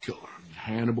serial killer,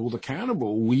 Hannibal the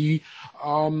Cannibal. We,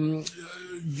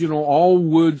 all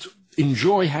would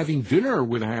enjoy having dinner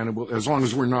with Hannibal, as long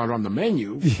as we're not on the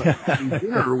menu. But having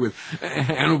dinner with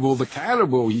Hannibal the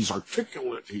Cannibal. He's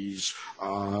articulate, he's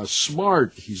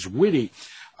smart, he's witty.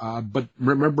 But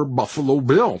remember Buffalo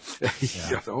Bill,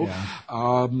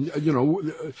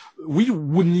 we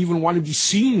wouldn't even want to be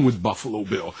seen with Buffalo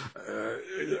Bill,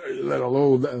 let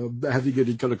alone having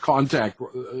any kind of contact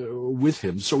with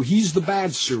him. So he's the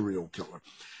bad serial killer.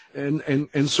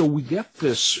 And so we get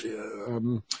this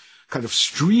kind of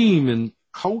stream in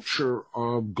culture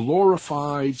of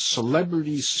glorified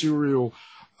celebrity serial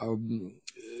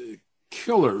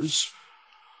killers,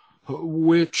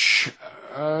 which,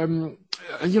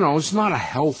 it's not a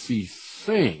healthy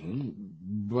thing,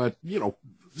 but,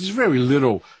 there's very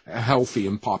little healthy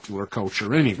in popular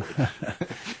culture anyway.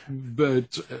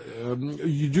 But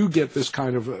you do get this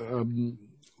kind of,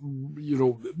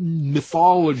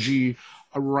 mythology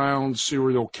around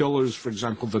serial killers, for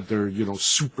example, that they're,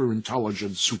 super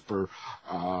intelligent, super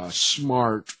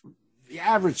smart. The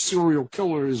average serial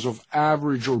killer is of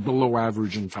average or below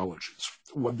average intelligence.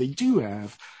 What they do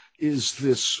have is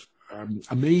this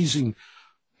amazing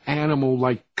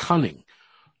animal-like cunning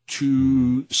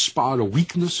to spot a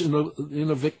weakness in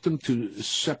a victim, to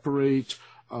separate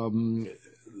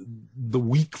the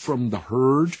weak from the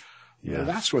herd. Yeah.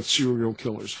 That's what serial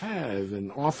killers have,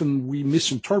 and often we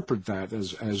misinterpret that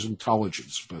as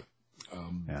intelligence. But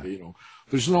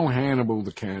there's no Hannibal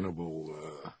the Cannibal,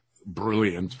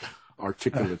 brilliant,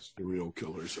 articulate serial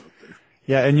killers out there.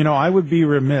 Yeah, and I would be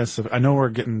remiss, I know we're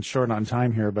getting short on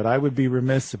time here, but I would be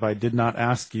remiss if I did not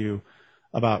ask you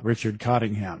about Richard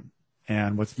Cottingham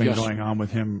and what's been going on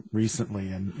with him recently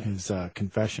and his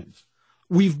confessions.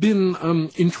 We've been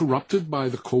interrupted by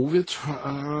the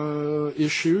COVID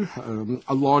issue.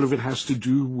 A lot of it has to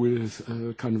do with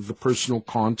kind of the personal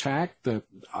contact that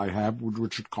I have with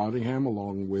Richard Cottingham,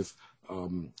 along with a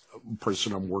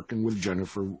person I'm working with,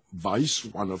 Jennifer Weiss,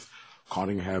 one of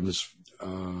Cottingham's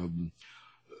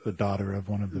the daughter of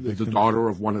one of the victims. The daughter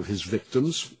of one of his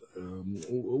victims,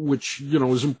 which,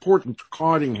 is important to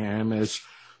Cottingham, as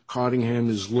Cottingham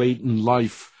is late in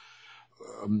life,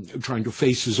 trying to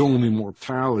face his own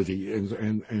immortality.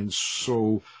 And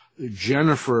so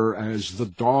Jennifer, as the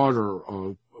daughter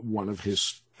of one of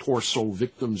his torso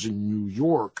victims in New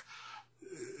York,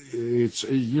 it's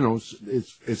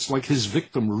like his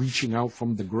victim reaching out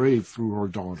from the grave through her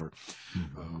daughter.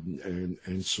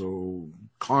 And so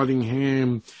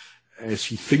Cottingham, as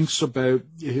he thinks about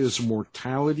his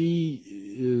mortality,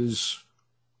 is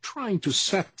trying to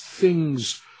set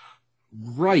things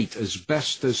right as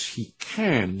best as he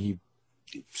can.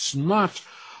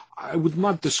 I would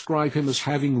not describe him as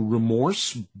having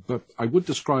remorse, but I would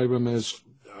describe him as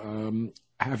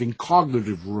having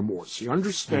cognitive remorse. He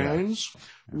understands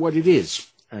what it is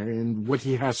and what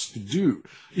he has to do,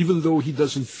 even though he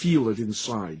doesn't feel it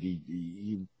inside.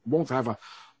 He won't have an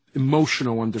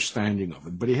emotional understanding of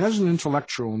it, but he has an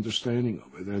intellectual understanding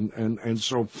of it. And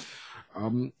so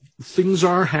Things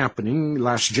are happening.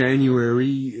 Last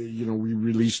January, we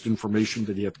released information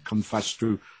that he had confessed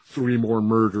to 3 more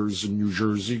murders in New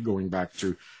Jersey going back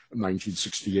to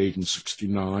 1968 and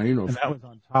 69. And that was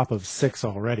on top of 6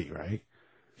 already, right?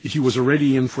 He was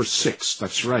already in for 6,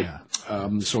 that's right.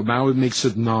 Yeah. So now it makes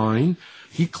it 9.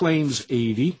 He claims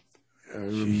 80.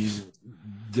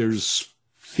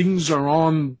 Things are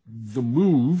on the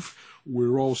move.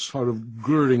 We're all sort of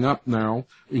girding up now,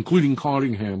 including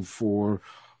Cottingham, for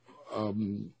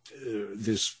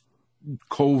this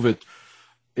COVID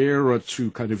era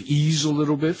to kind of ease a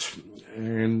little bit,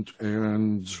 and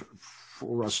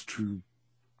for us to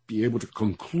be able to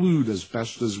conclude as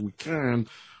best as we can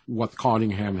what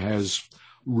Cottingham has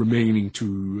remaining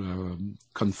to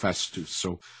confess to.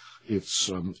 So it's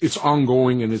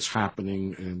ongoing and it's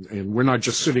happening, and we're not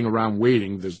just sitting around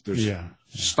waiting. There's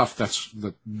stuff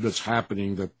that's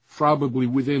happening that probably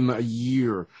within a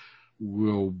year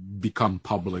will become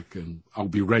public, and I'll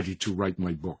be ready to write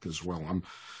my book as well.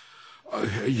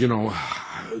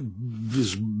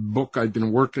 This book I've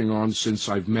been working on since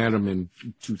I've met him in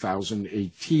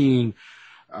 2018.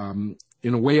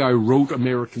 In a way, I wrote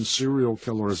American Serial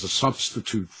Killer as a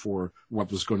substitute for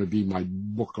what was going to be my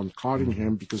book on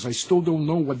Cottingham, because I still don't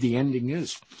know what the ending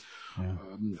is. Yeah.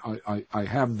 I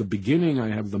have the beginning, I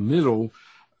have the middle.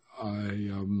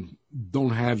 I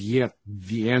don't have yet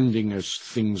the ending as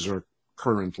things are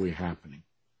currently happening.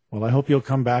 Well, I hope you'll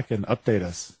come back and update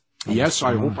us. Yes,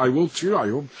 I hope I will too. I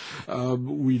hope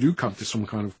we do come to some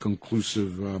kind of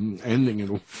conclusive ending.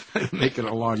 It'll make it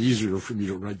a lot easier for me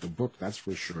to write the book, that's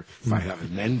for sure, if I have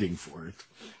an ending for it.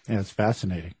 Yeah, it's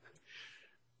fascinating.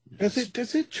 Does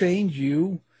it change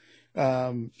you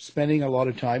spending a lot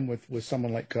of time with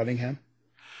someone like Cottingham?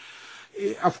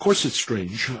 Of course it's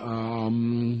strange.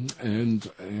 And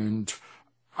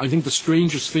I think the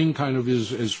strangest thing kind of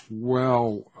is as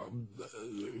well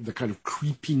the kind of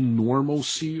creeping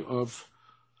normalcy of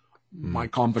my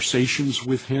conversations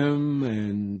with him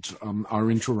and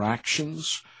our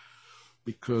interactions,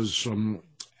 because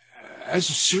as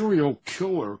a serial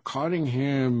killer,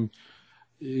 Cottingham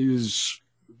is,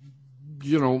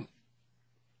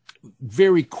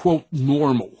 very, quote,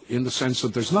 normal, in the sense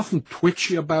that there's nothing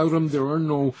twitchy about him. There are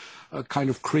no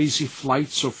kind of crazy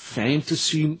flights of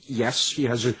fantasy. Yes, he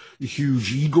has a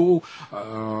huge ego,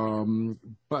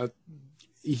 but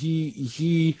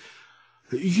he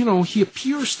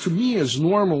appears to me as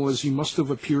normal as he must have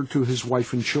appeared to his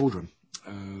wife and children.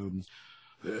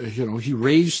 He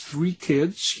raised 3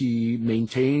 kids. He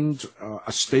maintained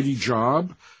a steady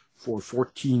job for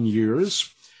 14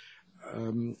 years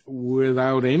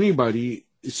without anybody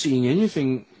seeing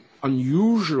anything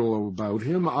unusual about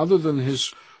him other than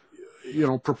his,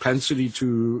 propensity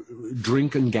to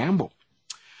drink and gamble.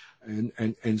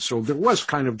 And so there was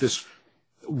kind of this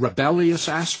rebellious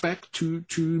aspect to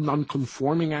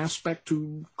non-conforming aspect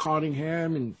to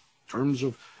Cottingham in terms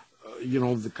of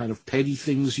the kind of petty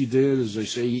things he did. As I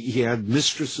say, he had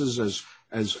mistresses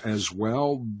as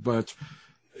well, but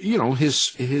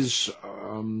his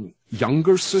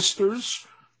younger sisters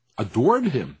adored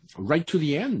him right to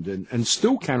the end, and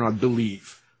still cannot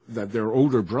believe that their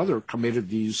older brother committed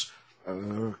these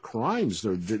crimes.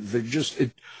 They're just,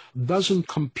 it doesn't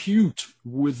compute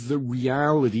with the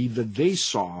reality that they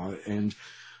saw. And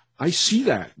I see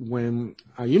that when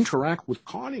I interact with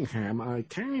Cottingham. I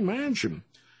can't imagine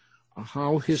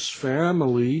how his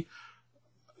family,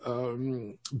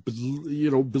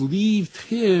 believed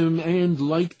him and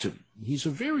liked him. He's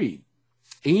a very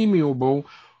amiable,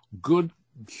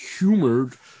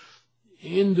 good-humored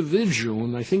individual,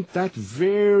 and I think that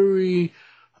very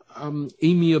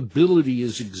amiability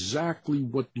is exactly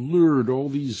what lured all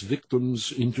these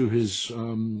victims into his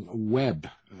web.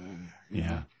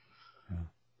 Yeah.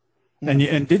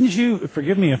 And didn't you,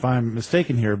 forgive me if I'm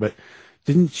mistaken here, but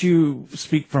didn't you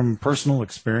speak from personal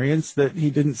experience that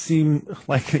he didn't seem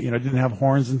like, didn't have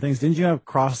horns and things? Didn't you have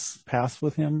cross paths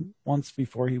with him once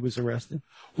before he was arrested?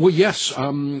 Well, yes.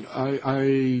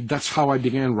 That's how I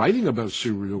began writing about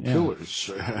serial killers.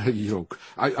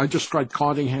 I described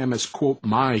Cottingham as, quote,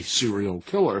 my serial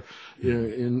killer,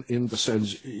 in the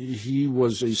sense he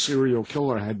was a serial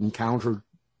killer I had encountered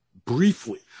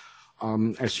briefly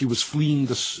as he was fleeing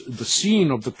the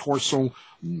scene of the Torso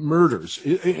murders.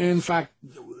 In fact,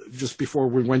 just before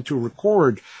we went to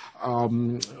record,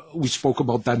 we spoke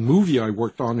about that movie I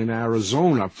worked on in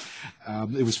Arizona.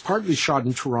 It was partly shot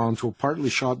in Toronto, partly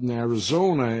shot in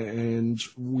Arizona, and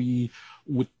we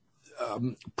would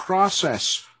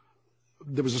process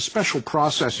there was a special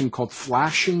processing called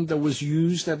flashing that was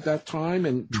used at that time,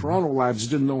 and Toronto labs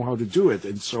didn't know how to do it.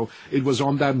 And so it was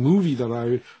on that movie that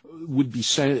I would be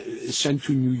sent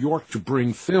to New York to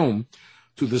bring film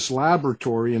to this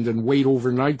laboratory and then wait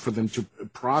overnight for them to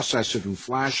process it and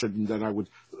flash it, and then I would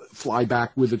fly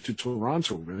back with it to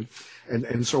Toronto, right?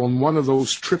 And so on one of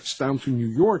those trips down to New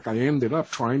York, I ended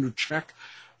up trying to check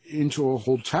into a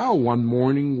hotel one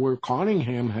morning where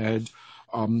Cottingham had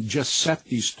just set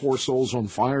these torsos on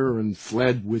fire and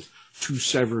fled with 2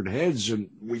 severed heads, and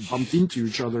we bumped into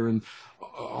each other and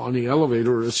on the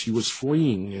elevator as he was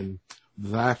fleeing. And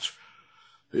that,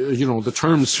 the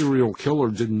term serial killer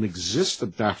didn't exist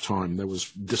at that time. That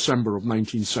was December of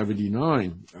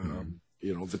 1979.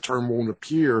 The term won't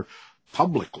appear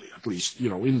publicly, at least,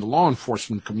 in the law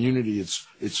enforcement community.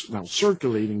 It's now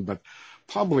circulating, but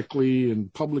publicly, in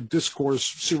public discourse,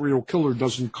 serial killer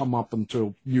doesn't come up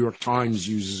until New York Times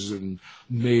uses it in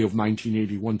May of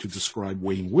 1981 to describe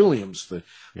Wayne Williams, the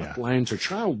Atlanta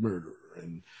child murderer.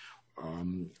 And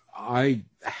I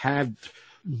had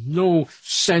no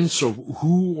sense of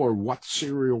who or what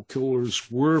serial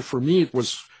killers were. For me, it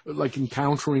was like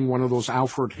encountering one of those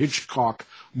Alfred Hitchcock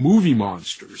movie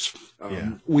monsters.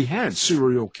 We had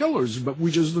serial killers, but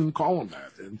we just didn't call them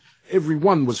that. And every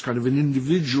one was kind of an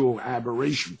individual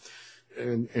aberration.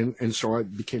 And so I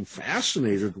became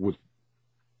fascinated with,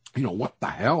 what the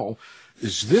hell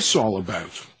is this all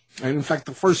about? And in fact,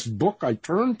 the first book I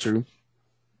turned to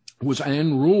was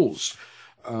Ann Rule's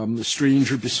The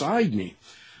Stranger Beside Me,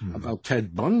 about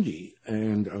Ted Bundy.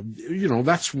 And,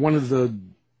 that's one of the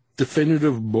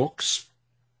definitive books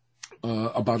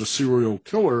about a serial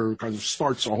killer. Kind of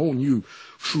starts a whole new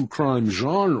true crime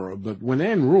genre. But when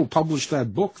Ann Rule published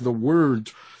that book, the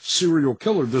word serial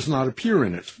killer does not appear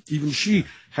in it. Even she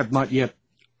had not yet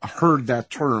heard that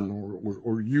term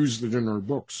or used it in her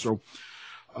book. So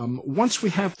once we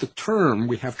have the term,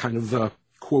 we have kind of the,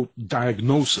 quote,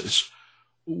 diagnosis,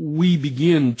 we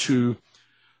begin to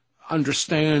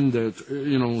understand that,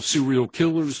 serial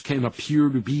killers can appear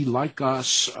to be like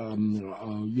us,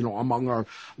 among our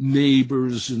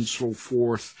neighbors and so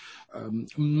forth.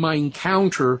 My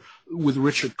encounter with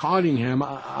Richard Cottingham,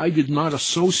 I did not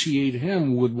associate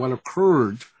him with what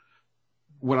occurred,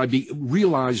 what I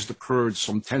realized occurred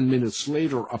some 10 minutes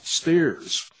later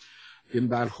upstairs in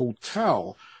that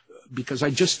hotel, because I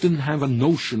just didn't have a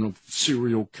notion of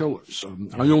serial killers.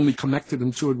 I only connected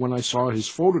him to it when I saw his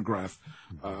photograph,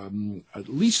 at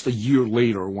least a year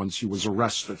later, once he was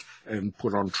arrested and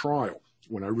put on trial,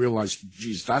 when I realized,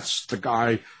 geez, that's the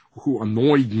guy who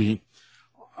annoyed me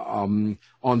on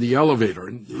the elevator.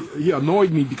 And he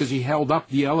annoyed me because he held up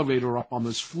the elevator up on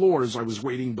his floor as I was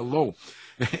waiting below.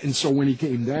 And so when he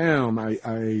came down,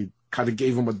 I kind of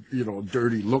gave him a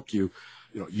dirty look. You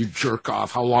jerk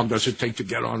off. How long does it take to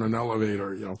get on an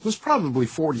elevator? It was probably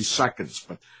 40 seconds,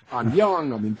 but I'm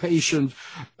young, I'm impatient,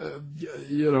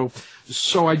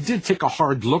 So I did take a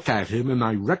hard look at him, and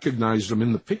I recognized him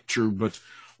in the picture. But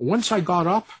once I got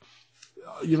up,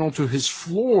 to his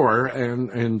floor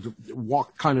and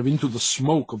walked kind of into the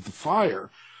smoke of the fire,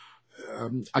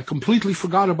 I completely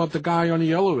forgot about the guy on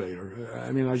the elevator.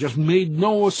 I mean, I just made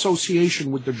no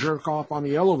association with the jerk off on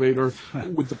the elevator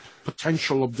with the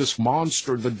potential of this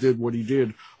monster that did what he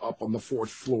did up on the 4th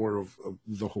floor of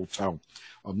the hotel.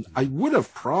 I would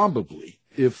have probably,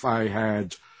 if I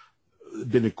had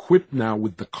been equipped now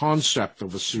with the concept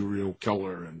of a serial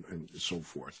killer and so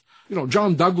forth.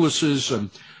 John Douglas's and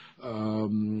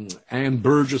Ann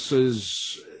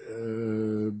Burgess's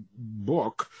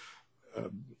book,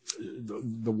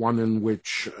 the one in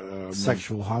which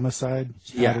sexual homicide,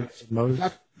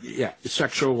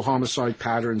 sexual homicide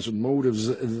patterns and motives,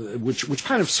 which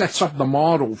kind of sets up the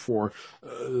model for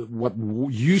what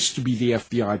used to be the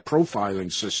FBI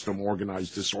profiling system,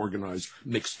 organized, disorganized,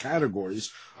 mixed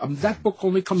categories. That book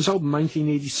only comes out in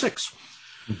 1986.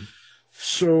 Mm-hmm.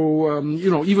 So,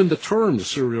 even the term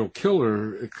serial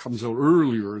killer, it comes out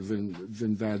earlier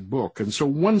than that book. And so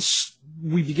once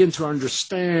we begin to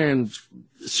understand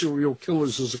serial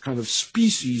killers as a kind of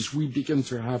species, we begin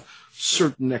to have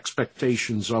certain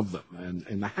expectations of them.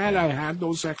 And had I had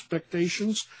those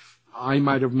expectations, I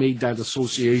might have made that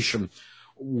association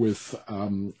with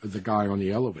the guy on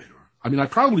the elevator. I mean, I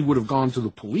probably would have gone to the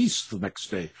police the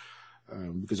next day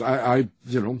because I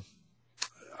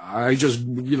just,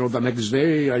 the next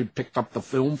day I picked up the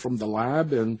film from the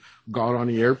lab and got on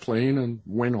the airplane and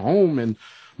went home. And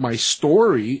my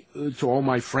story to all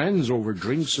my friends over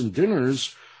drinks and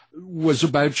dinners was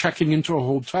about checking into a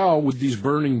hotel with these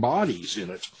burning bodies in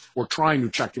it, or trying to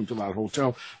check into that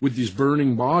hotel with these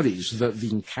burning bodies. The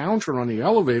encounter on the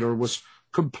elevator was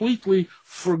completely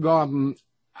forgotten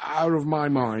out of my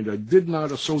mind. I did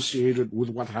not associate it with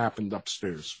what happened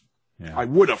upstairs. Yeah. I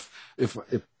would have if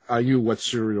I knew what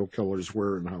serial killers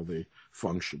were and how they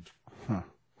functioned. Huh.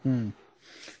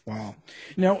 Wow.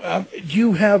 Now, do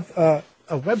you have a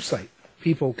website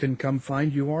people can come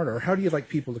find you on, or how do you like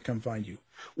people to come find you?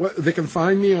 Well, they can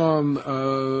find me on,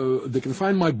 they can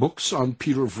find my books on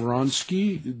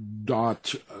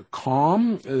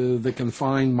petervronsky.com. They can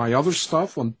find my other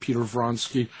stuff on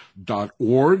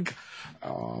petervronsky.org.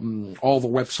 All the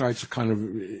websites are kind of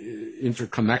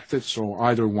interconnected, so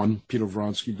either one,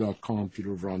 petervronsky.com,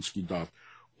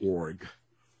 petervronsky.org.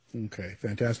 Okay,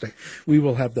 fantastic. We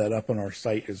will have that up on our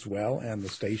site as well, and the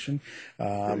station.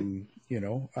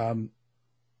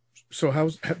 So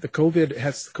has the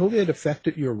COVID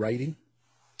affected your writing?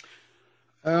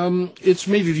 It's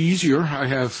made it easier. I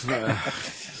have,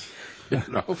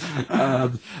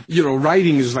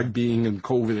 writing is like being in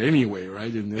COVID anyway,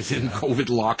 right? In COVID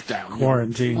lockdown.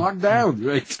 Quarantine. Lockdown,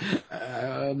 right?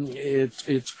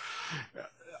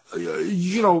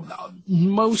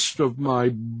 Most of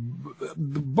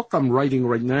the book I'm writing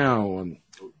right now on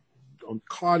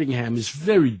Cottingham is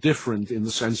very different in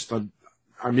the sense that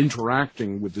I'm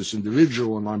interacting with this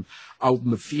individual and I'm out in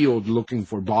the field looking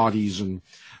for bodies and,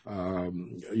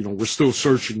 we're still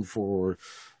searching for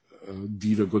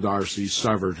Dita Godarczy's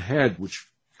severed head, which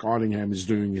Cottingham is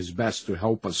doing his best to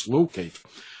help us locate,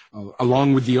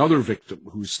 along with the other victim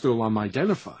who's still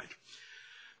unidentified.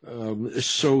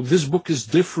 So this book is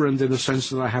different in the sense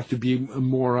that I have to be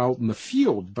more out in the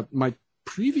field, but my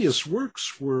previous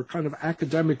works were kind of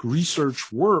academic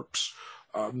research works.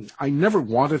 I never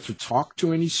wanted to talk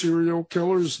to any serial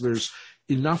killers. There's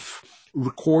enough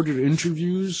recorded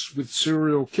interviews with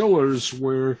serial killers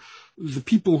where the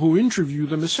people who interview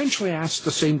them essentially ask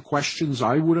the same questions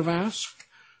I would have asked.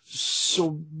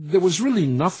 So there was really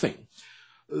nothing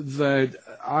that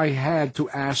I had to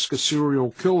ask a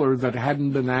serial killer that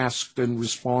hadn't been asked and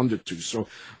responded to. So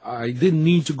I didn't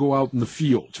need to go out in the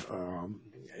field.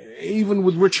 Even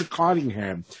with Richard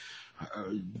Cottingham,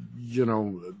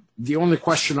 the only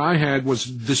question I had was,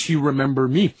 does he remember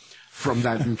me from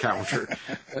that encounter?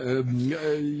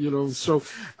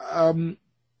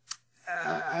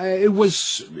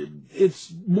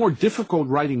 It's more difficult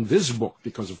writing this book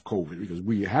because of COVID, because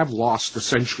we have lost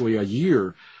essentially a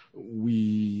year.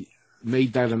 We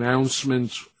made that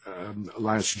announcement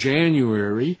last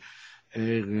January,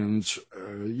 and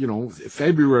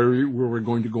February we were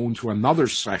going to go into another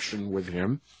session with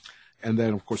him, and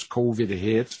then of course COVID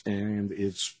hit, and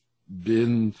it's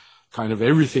been kind of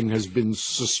everything has been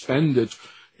suspended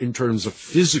in terms of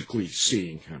physically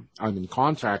seeing him. I'm in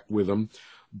contact with him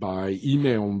by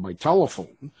email and by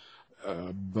telephone,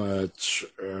 but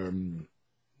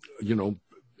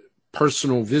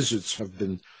personal visits have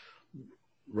been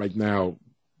right now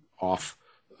off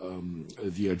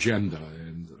the agenda,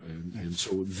 and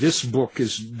so this book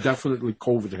is definitely,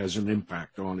 COVID has an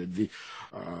impact on it. The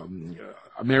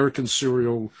American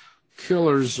Serial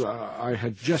Killers I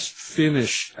had just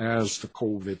finished as the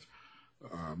COVID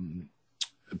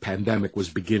pandemic was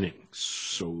beginning,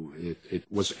 so it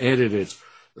was edited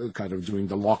kind of during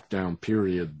the lockdown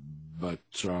period, but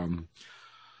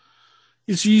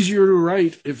it's easier to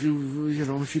write if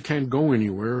you can't go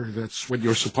anywhere. That's what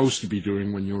you're supposed to be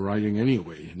doing when you're writing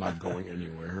anyway, not going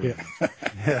anywhere. Yeah.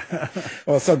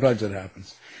 Well, sometimes it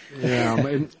happens. Yeah,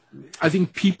 and I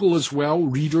think people as well,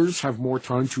 readers, have more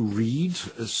time to read.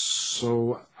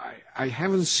 So I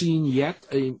haven't seen yet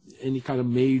any kind of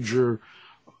major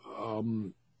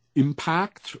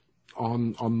impact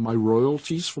on my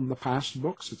royalties from the past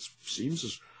books. It seems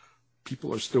as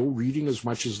people are still reading as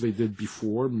much as they did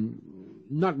before,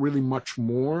 not really much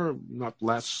more, not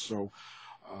less. So,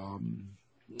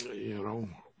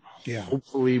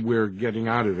 hopefully we're getting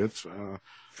out of it.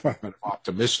 I'm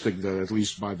optimistic that at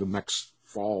least by the next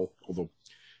fall, although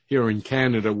here in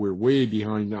Canada, we're way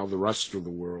behind now the rest of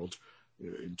the world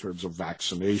in terms of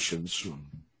vaccinations.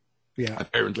 Yeah.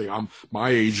 Apparently, my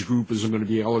age group isn't going to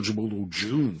be eligible till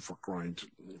June for crying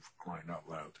out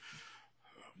loud.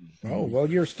 Oh, well,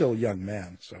 you're still a young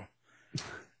man, so.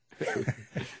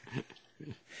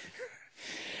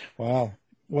 Wow.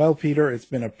 Well, Peter, it's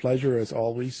been a pleasure as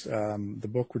always. The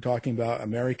book we're talking about,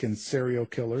 American Serial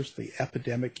Killers, The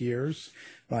Epidemic Years,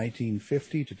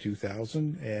 1950 to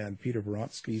 2000, and Peter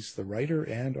Vronsky's the writer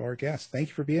and our guest. Thank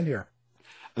you for being here.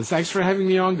 And thanks for having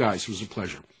me on, guys. It was a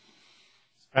pleasure.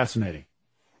 Fascinating.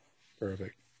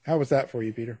 Perfect. How was that for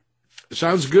you, Peter?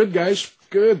 Sounds good, guys.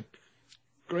 Good.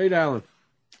 Great, Alan.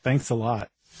 Thanks a lot.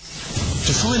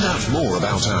 To find out more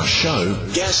about our show,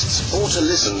 guests, or to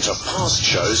listen to past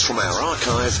shows from our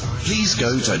archive, please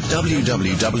go to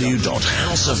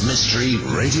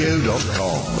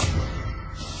www.houseofmysteryradio.com.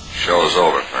 Show's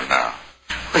over for now.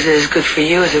 Was it as good for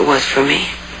you as it was for me?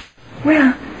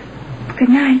 Well, good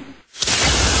night.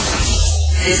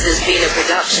 This has been a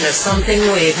production of Something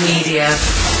Weird Media.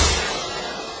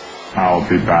 I'll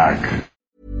be back.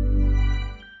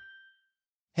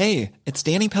 Hey, it's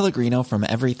Danny Pellegrino from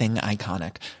Everything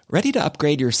Iconic. Ready to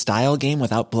upgrade your style game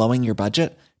without blowing your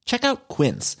budget? Check out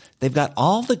Quince. They've got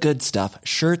all the good stuff,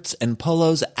 shirts and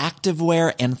polos,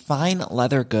 activewear, and fine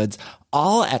leather goods,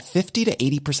 all at 50 to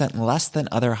 80% less than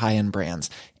other high-end brands.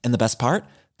 And the best part?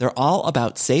 They're all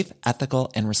about safe,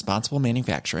 ethical, and responsible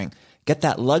manufacturing. Get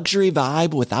that luxury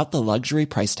vibe without the luxury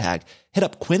price tag. Hit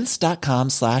up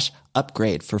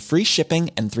quince.com/upgrade for free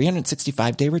shipping and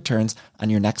 365-day returns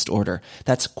on your next order.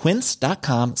 That's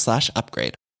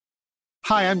quince.com/upgrade.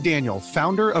 Hi, I'm Daniel,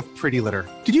 founder of Pretty Litter.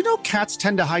 Did you know cats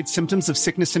tend to hide symptoms of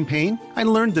sickness and pain? I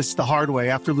learned this the hard way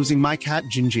after losing my cat,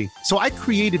 Gingy. So I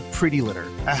created Pretty Litter,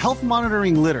 a health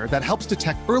monitoring litter that helps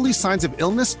detect early signs of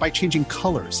illness by changing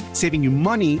colors, saving you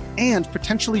money and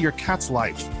potentially your cat's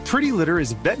life. Pretty Litter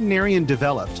is veterinarian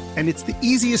developed, and it's the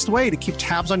easiest way to keep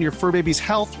tabs on your fur baby's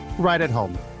health right at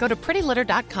home. Go to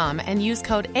prettylitter.com and use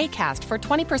code ACAST for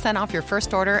 20% off your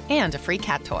first order and a free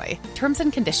cat toy. Terms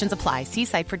and conditions apply. See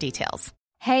site for details.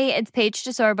 Hey, it's Paige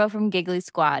DeSorbo from Giggly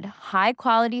Squad. High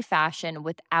quality fashion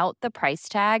without the price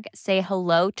tag. Say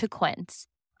hello to Quince.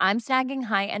 I'm snagging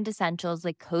high-end essentials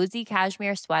like cozy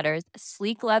cashmere sweaters,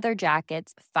 sleek leather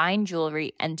jackets, fine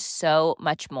jewelry, and so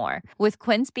much more. With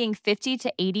Quince being 50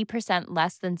 to 80%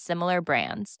 less than similar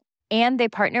brands. And they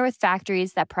partner with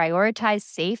factories that prioritize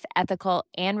safe, ethical,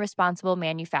 and responsible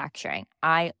manufacturing.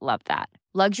 I love that.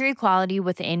 Luxury quality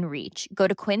within reach. Go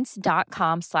to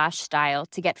quince.com/style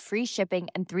to get free shipping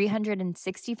and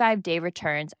 365-day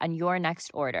returns on your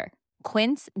next order.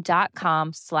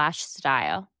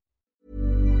 Quince.com/style.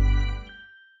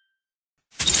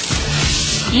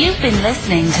 You've been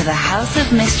listening to the House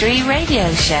of Mystery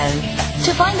radio show.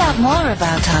 To find out more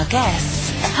about our guests,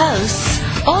 hosts,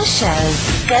 or shows,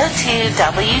 go to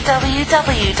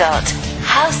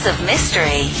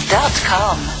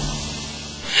www.houseofmystery.com.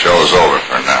 Show's over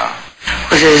for now.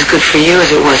 Was it as good for you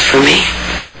as it was for me?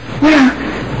 Well,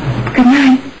 good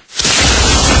night.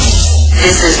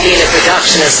 This has been a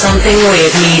production of Something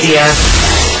Weird Media.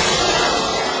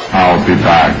 I'll be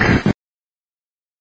back.